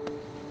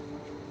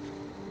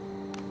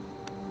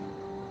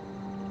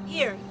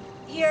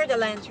 Here are the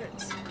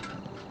lanterns.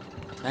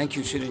 Thank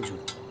you, Shirin-Jun.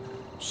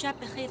 Shab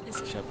bekhair,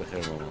 Qasem. Shab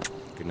bekhair, Mama.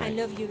 Good night. I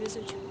love you,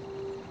 Reza Jun.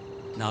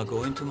 Now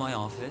go into my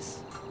office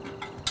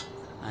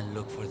and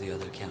look for the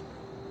other camera.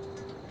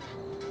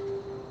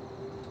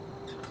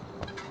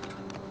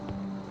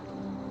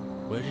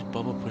 Where did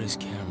Baba put his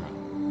camera?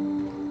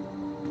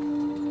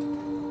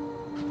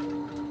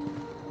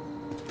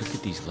 Look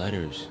at these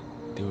letters.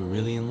 They were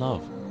really in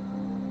love.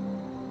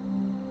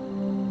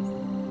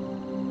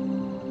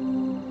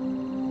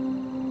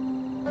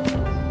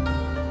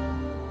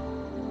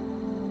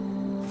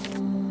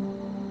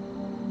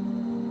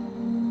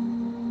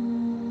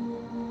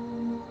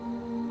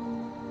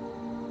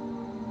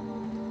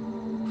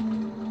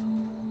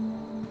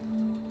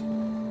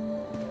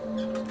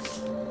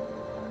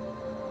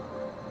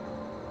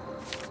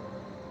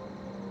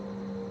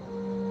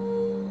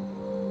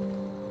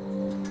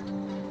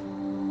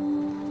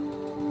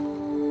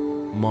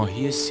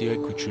 Mahiye Sir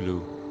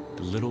Kuchulu,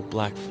 the little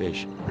black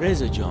fish.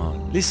 Reza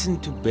Jan, listen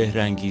to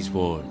Behrangi's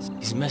words.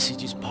 His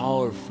message is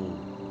powerful.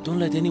 Don't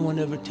let anyone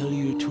ever tell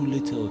you you're too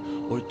little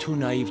or too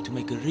naive to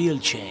make a real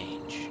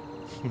change.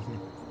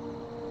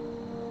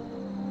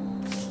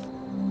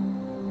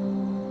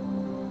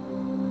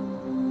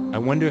 I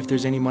wonder if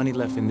there's any money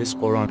left in this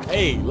Quran.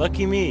 Hey,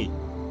 lucky me!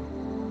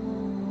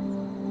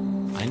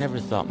 I never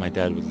thought my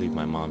dad would leave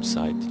my mom's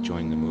side to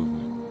join the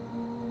movement.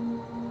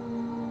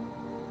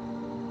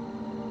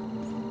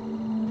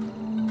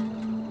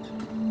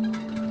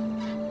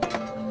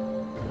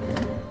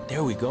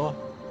 There we go.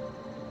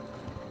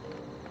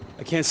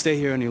 I can't stay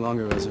here any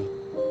longer, Reza.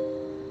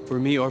 For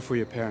me or for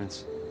your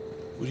parents.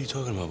 What are you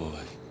talking about,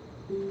 Babak?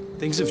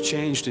 Things have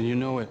changed and you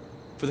know it.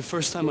 For the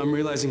first time, I'm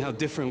realizing how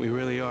different we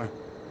really are.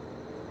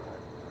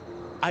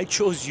 I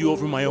chose you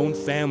over my own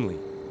family.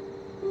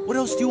 What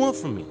else do you want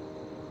from me?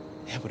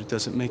 Yeah, but it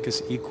doesn't make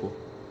us equal.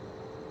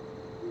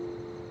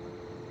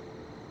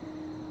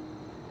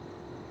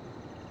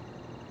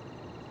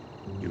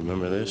 You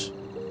remember this?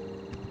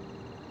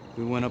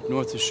 We went up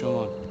north to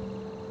Shah,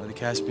 by the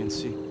Caspian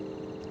Sea.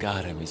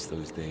 God, I miss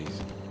those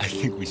days. I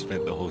think we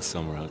spent the whole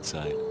summer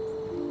outside.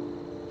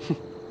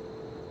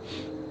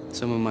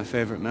 Some of my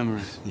favorite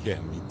memories. Yeah,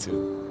 me too.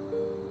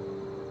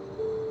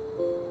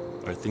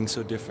 Are things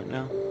so different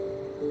now?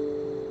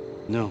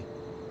 No.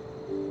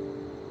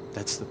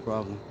 That's the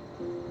problem.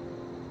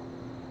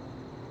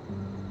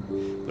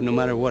 But no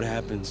matter what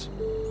happens,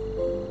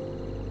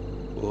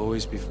 we'll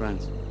always be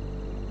friends.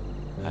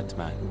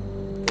 Hatman.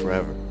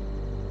 Forever.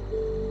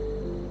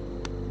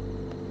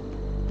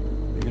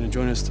 You're gonna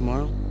join us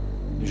tomorrow?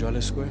 In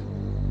Jale Square?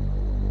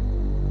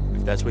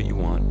 If that's what you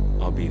want,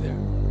 I'll be there.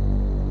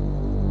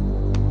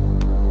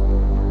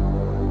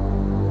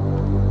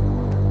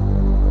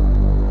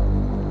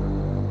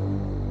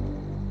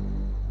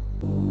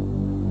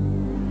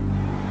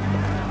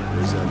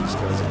 Reza's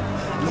cousin.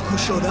 Look who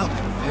showed up.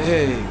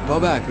 Hey,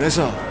 Babak,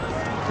 Reza.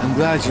 I'm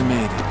glad you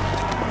made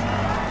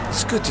it.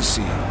 It's good to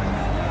see you.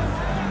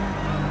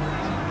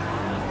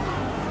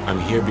 I'm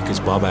here because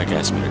Babak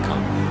asked me to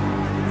come.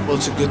 Well,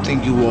 it's a good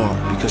thing you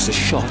are, because the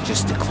Shah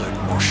just declared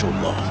martial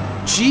law.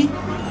 Gee?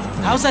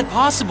 How's that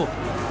possible?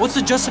 What's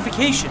the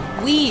justification?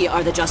 We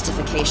are the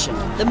justification.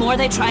 The more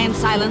they try and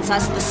silence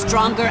us, the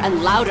stronger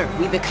and louder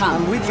we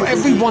become. For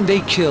everyone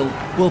they kill,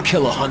 we'll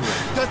kill 100.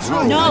 That's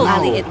right. No,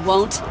 Ali, it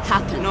won't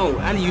happen. No,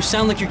 Ali, you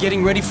sound like you're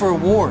getting ready for a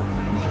war.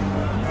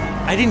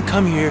 I didn't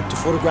come here to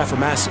photograph a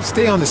massacre.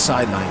 Stay on the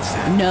sidelines,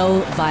 then. No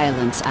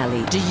violence,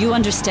 Ali. Do you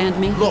understand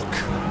me? Look,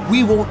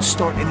 we won't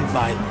start any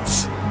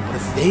violence. But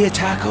if they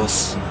attack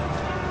us,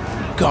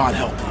 God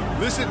help them.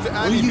 Listen to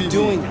Ali. What are you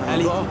doing,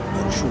 Ali?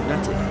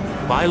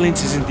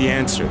 Violence isn't the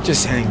answer.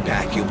 Just hang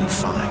back, you'll be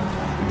fine.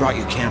 You brought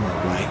your camera,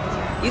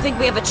 right? You think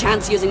we have a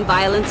chance using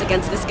violence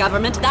against this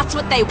government? That's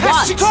what they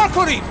want!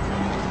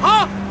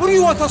 Huh? What do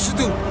you want us to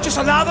do? Just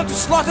allow them to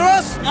slaughter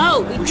us?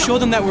 No, we show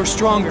them that we're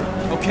stronger,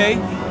 okay?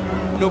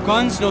 No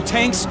guns, no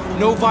tanks,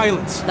 no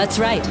violence. That's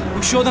right.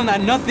 We show them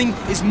that nothing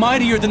is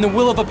mightier than the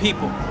will of a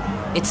people.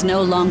 It's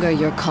no longer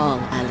your call,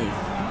 Ali.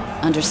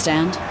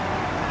 Understand?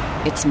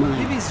 It's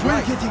mine.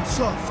 We're getting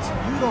soft.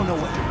 You don't know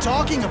what you're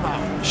talking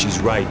about. She's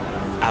right.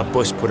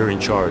 Abbas put her in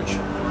charge.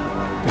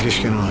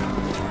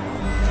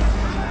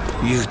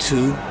 You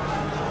too?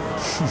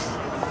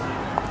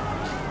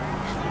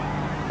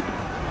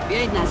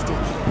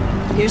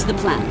 Here's the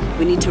plan.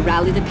 We need to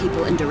rally the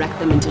people and direct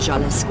them into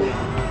Jaleh Square.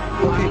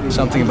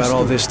 Something about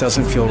all this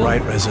doesn't feel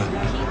right, Reza.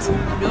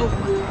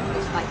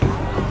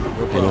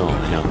 I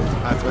know.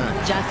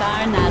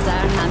 Jafar,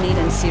 Nazar, Hamid,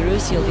 and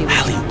Sirus, you'll be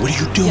with Ali, what are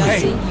you doing?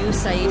 Yossi, you,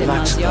 Saeed, and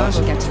Maziar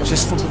will get to the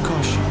Just for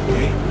precaution,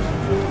 okay?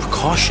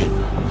 Precaution?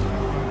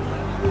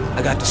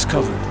 I got this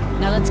covered.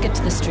 Now let's get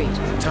to the street.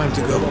 Time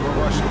to go. Okay,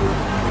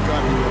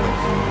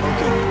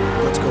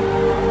 let's go.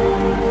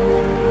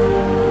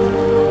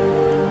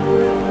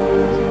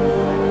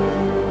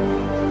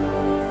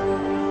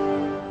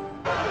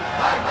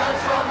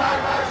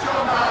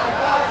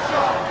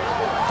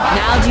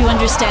 Now do you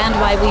understand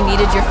why we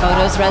needed your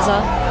photos,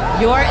 Reza?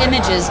 Your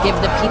images give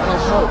the people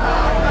hope.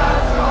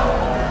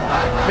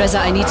 Reza,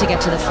 I need to get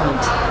to the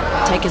front.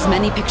 Take as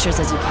many pictures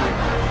as you can.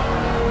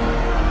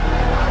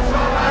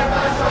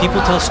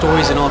 People tell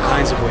stories in all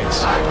kinds of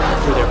ways.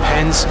 Through their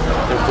pens,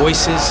 their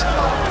voices.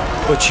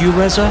 But you,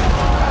 Reza,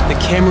 the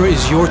camera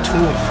is your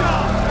tool.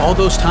 All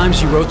those times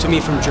you wrote to me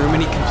from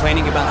Germany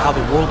complaining about how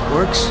the world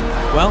works,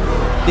 well,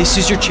 this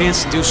is your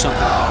chance to do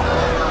something.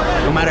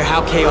 No matter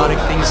how chaotic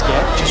things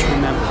get, just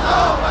remember,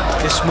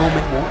 this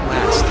moment won't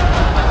last.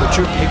 But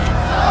your picture...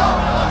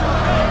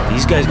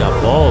 These guys got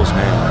balls,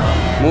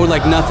 man. More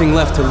like nothing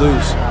left to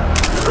lose.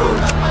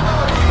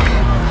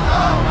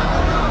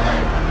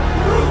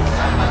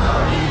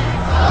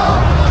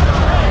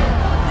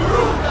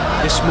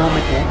 This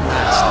moment won't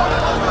last.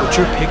 But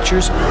your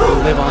pictures will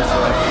live on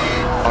forever.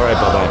 All right,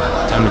 Babak,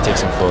 time to take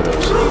some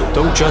photos.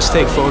 Don't just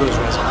take photos,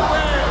 Reza.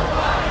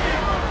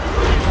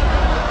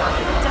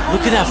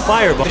 Look at that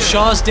fire, the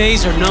Shah's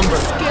days are numbered.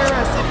 Scare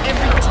us at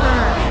every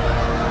turn.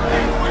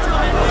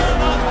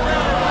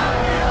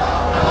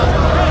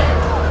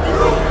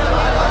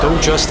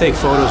 Don't just take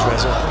photos,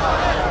 Reza.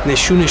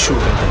 Neshu neshu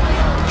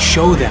bede.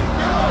 Show them.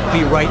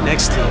 Be right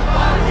next to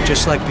you,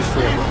 just like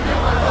before.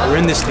 We're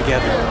in this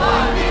together.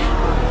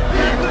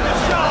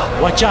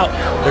 Watch out!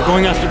 They're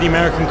going after the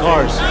American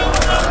cars.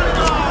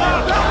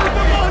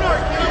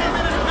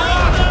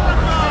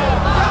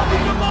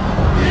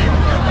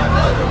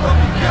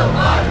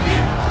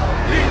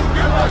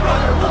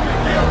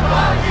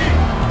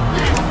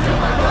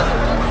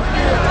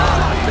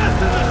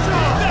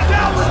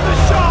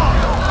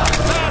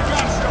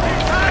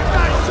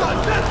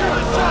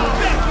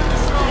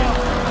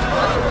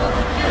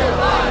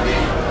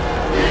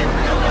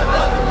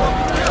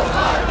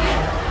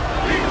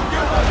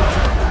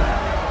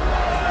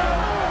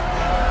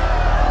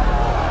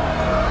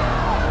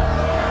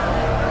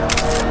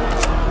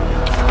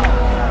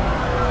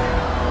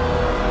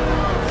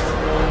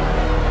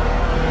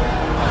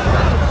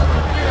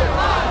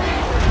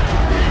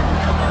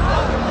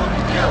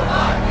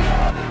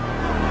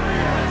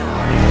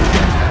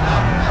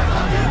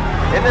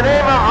 In the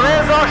name of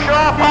Reza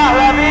Shah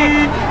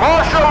Pahlavi,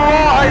 martial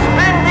law has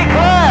been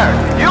declared.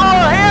 You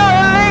are here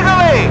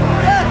illegally.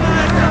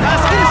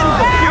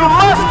 You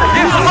must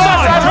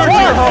disperse at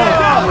once.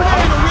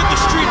 Rid the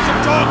streets of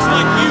dogs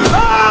like you.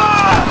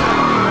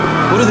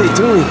 What are they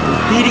doing?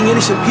 They're beating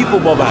innocent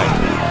people, Babak.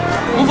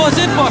 Be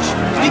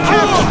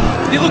careful.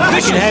 They look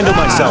vicious. I can handle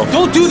myself.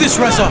 Don't do this,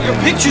 Reza. Your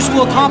pictures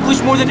will accomplish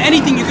more than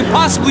anything you could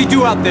possibly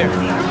do out there.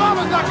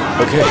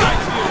 Okay,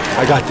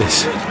 I got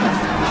this.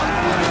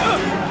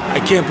 I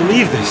can't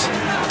believe this.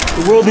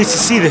 The world needs to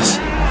see this.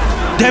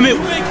 Damn it,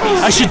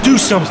 I should do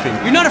something.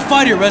 You're not a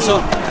fighter, Reza.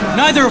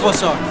 Neither of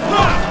us are.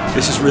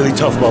 This is really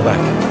tough, Babak.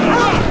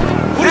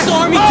 What is the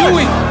army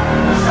doing?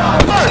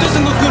 This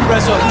doesn't look good,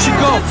 Reza. You should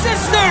go.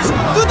 Sisters,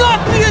 do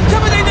not be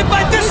intimidated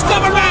by this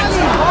government.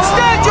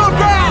 Stand your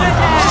ground.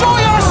 Show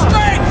your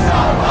strength.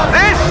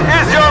 This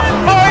is your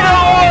final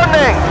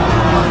warning.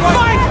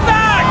 Fight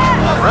back.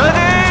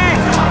 Ready?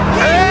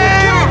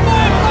 Aim!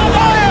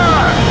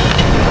 Fire!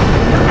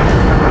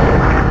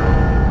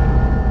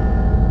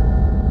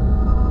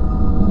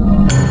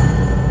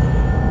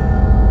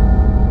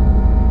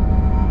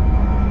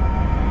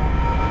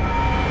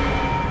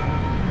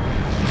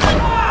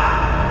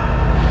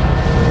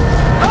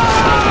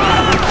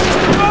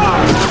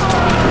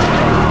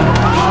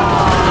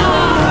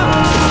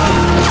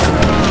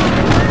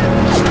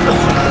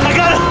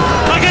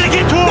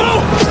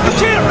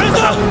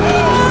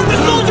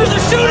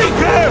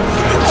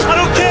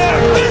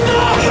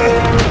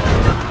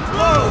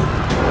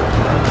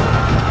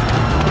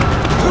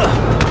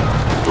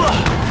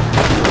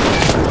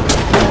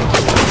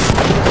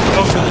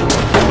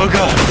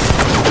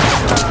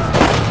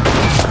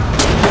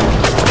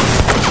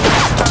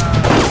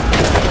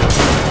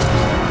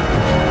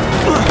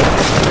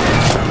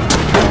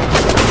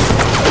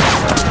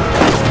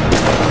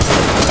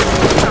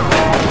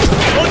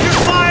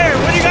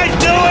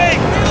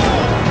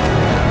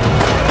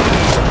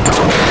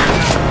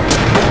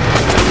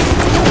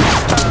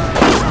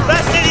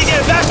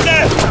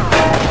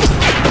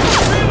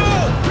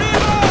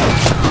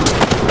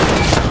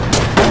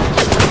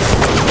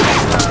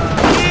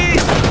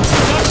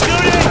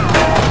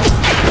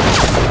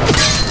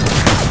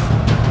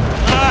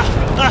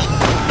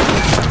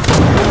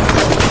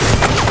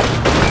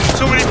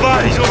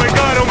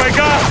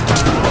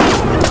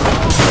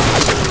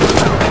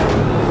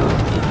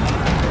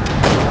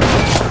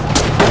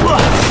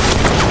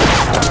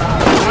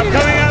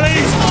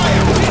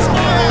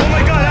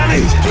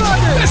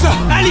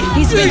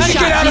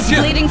 He's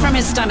bleeding from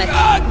his stomach.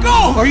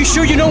 Go! Are you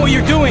sure you know what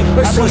you're doing?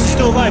 He's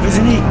still alive,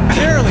 isn't he?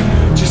 Barely.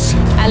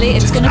 Ali,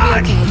 it's gonna be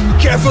okay.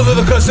 Careful,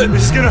 little cousin.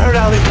 This is gonna hurt,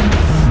 Ali.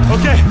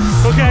 Okay,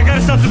 I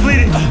gotta stop the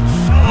bleeding.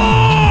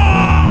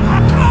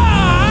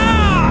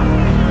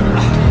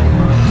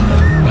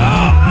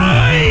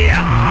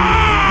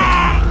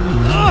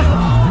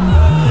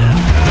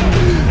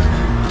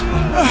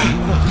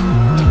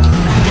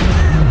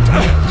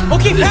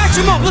 Okay, patch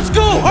him up. Let's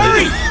go.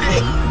 Hurry!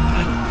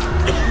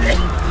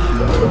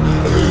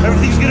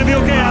 Everything's gonna be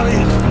okay, Ali.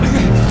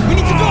 We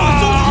need to go. The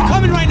soldiers are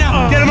coming right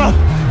now. Get him up.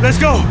 Let's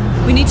go.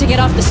 We need to get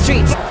off the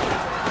streets.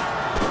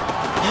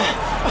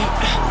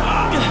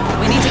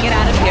 We need to get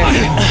out of here.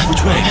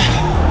 Which way?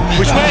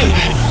 Which way?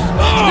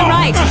 To the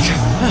right.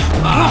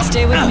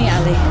 Stay with me,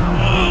 Ali.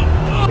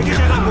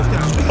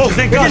 Oh,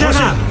 thank God.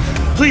 Listen,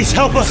 please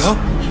help us.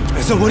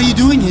 Reza, what are you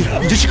doing here?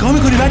 We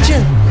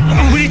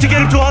need to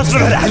get him to a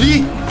hospital.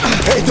 Ali!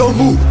 Hey, don't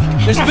move!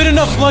 There's been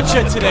enough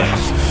bloodshed today.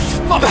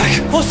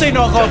 Babak! Hossein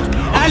Agha!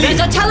 Ali!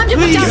 Reza, tell him to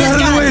put down his gun! Get out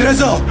of the way,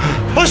 Reza!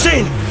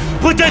 Hossein!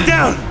 Put that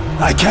down!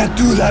 I can't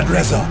do that,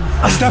 Reza.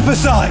 Step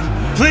aside.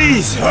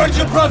 Please! Hurt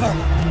your brother!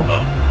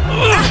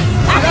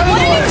 Ali,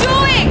 what are you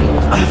doing?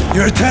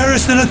 You're a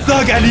terrorist and a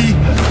thug, Ali!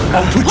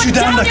 I'll put you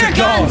down like a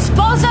dog! Guns,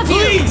 both of you!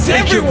 Please,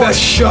 Take your best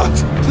shot!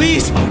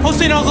 Please,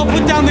 Hossein Agha,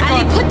 put down the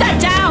gun! Ali, put that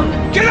down!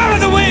 Get out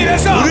of the way,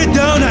 Reza! Put it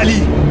down,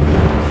 Ali!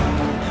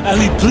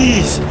 Ali,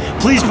 please!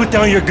 Please put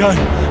down your gun.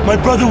 My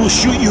brother will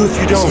shoot you if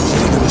you don't.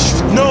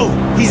 No,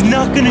 he's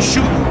not gonna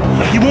shoot you.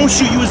 He won't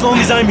shoot you as long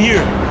as I'm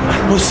here.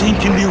 Hossein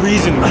can be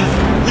reasonable.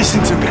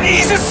 Listen to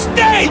me. He's a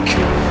snake!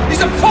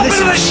 He's a puppet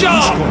of the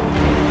Shah!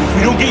 If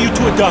we don't get you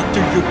to a doctor,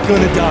 you're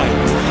gonna die.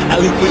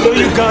 Ali, put down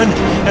your gun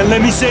and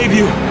let me save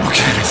you.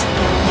 Okay, Reza.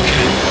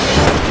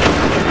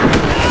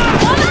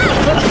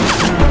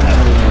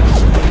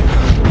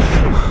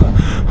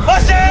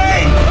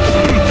 Hossein!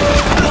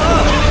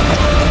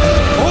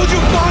 Hold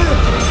your fire!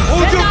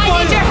 Hold your fire!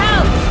 I need your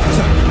help!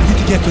 Reza, you need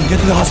to get to him. Get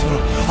to the hospital.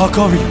 I'll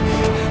cover you.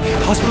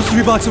 Hospital's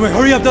 3 blocks away.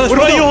 Hurry up, Dadash. What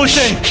about you,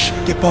 Hossein?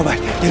 Get Babak.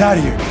 Get out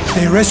of here. If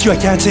they arrest you, I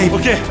can't save you.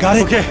 Okay. Got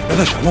it? Okay.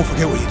 Dadash, I won't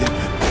forget what you did.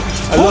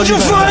 Hold your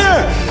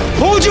fire!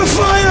 Hold your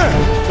fire!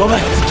 Go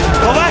back.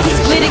 Go back. He's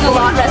bleeding a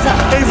lot, Reza.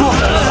 Hey, everyone.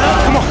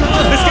 Come on.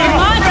 Let's get him Come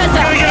up. on, Reza. We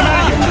gotta get him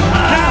out of here.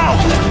 Now!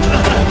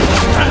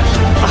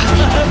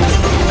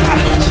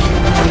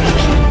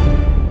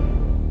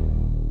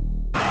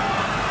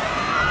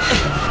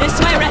 This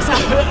way, Reza.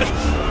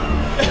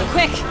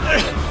 Quick.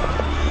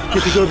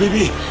 Get the door,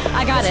 baby.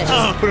 I got it.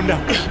 Put him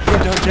down. Put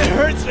him down. It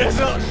hurts,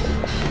 Reza.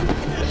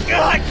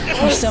 God.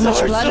 There's so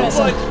much blood,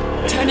 Reza.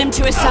 Turn him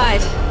to his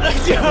side.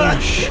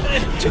 Shh.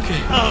 It's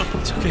okay.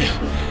 It's okay.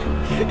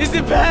 Is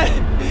it bad?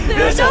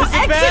 There's no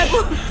exit.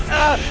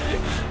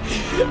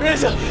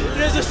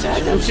 Reza,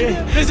 stand up. Okay.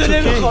 Reza,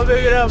 نمیخوام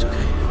بمیرم.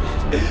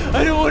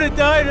 I don't want to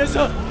die,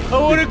 Reza. I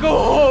want to go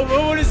home. I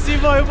want to see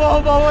my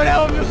mom. I want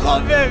to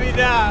میخوام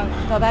ببینم.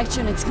 Babak,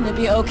 it's gonna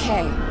be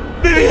okay.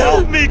 Baby,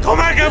 help me. Come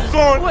back, I'm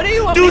gone. What do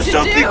you want do me to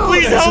something, do?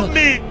 please help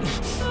me.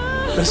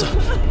 Reza,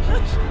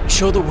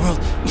 show the world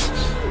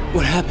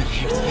what happened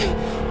here today.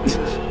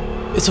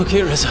 It's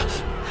okay, Reza.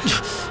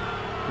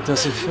 It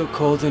doesn't feel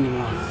cold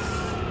anymore.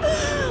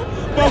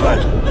 Babak!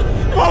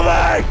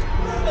 Babak!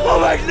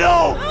 Babak,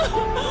 no!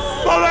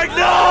 Babak,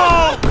 no!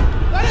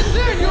 Let us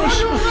in! You're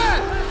under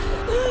arrest!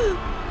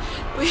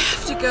 We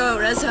have to go,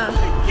 Reza.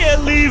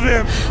 Can't leave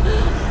him.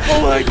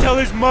 Babak, tell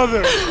his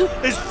mother,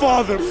 his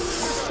father.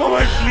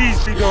 Babak, please,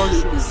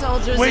 Bidanshu. The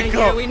soldiers Wake are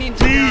here. up, We need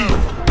to please. go.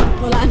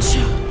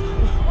 Bolanshu.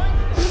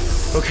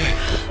 Okay.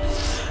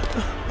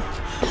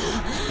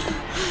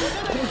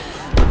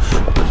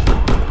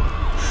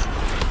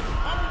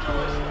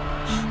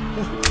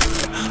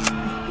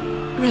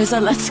 Reza,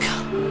 let's go.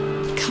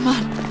 Come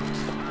on.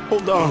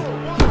 Hold on.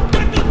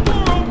 Get the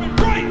door open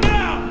right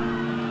now!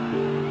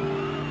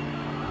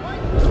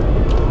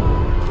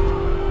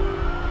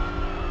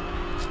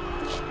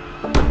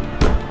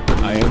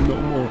 I am no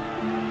more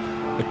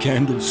a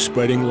candle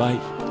spreading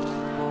light.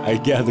 I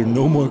gather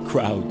no more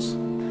crowds.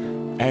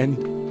 And,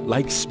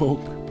 like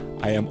smoke,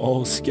 I am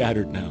all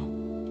scattered now.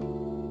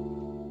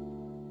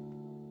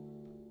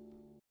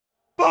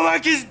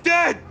 Babak is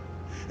dead!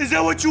 Is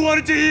that what you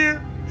wanted to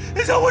hear?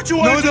 Is that what you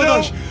wanted to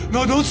know?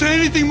 No, don't say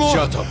anything more.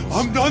 Shut up.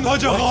 I'm done,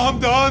 Hajj Agha, I'm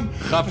done.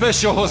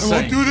 خفش I won't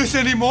حسین. do this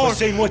anymore.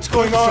 Hossein, what's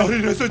going on?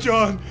 Sorry, Reza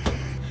John.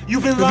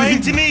 You've been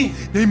lying to me?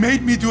 They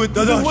made me do it,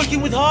 You've been Dadash.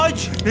 working with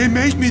Hajj? They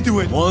made me do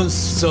it.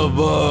 Once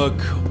Babak,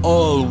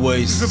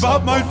 always It's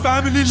about my Babak.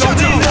 family, Shut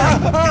Lord.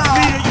 up!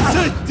 You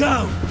sit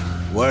down!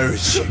 Where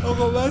is she?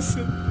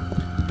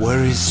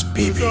 Where is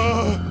Bibi?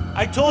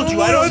 I told you,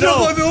 I don't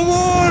know! No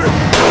more!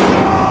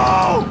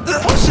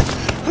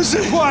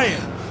 Hossein,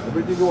 quiet!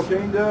 Everything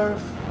okay in there?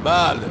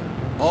 Bale,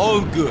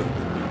 all good.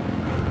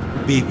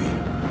 Bibi.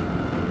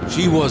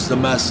 She was the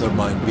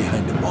mastermind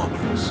behind the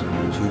bombings.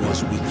 She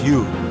was with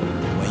you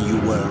when you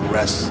were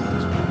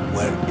arrested.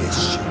 Where is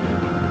she?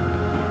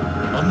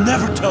 I'll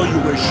never tell you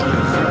where she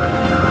is.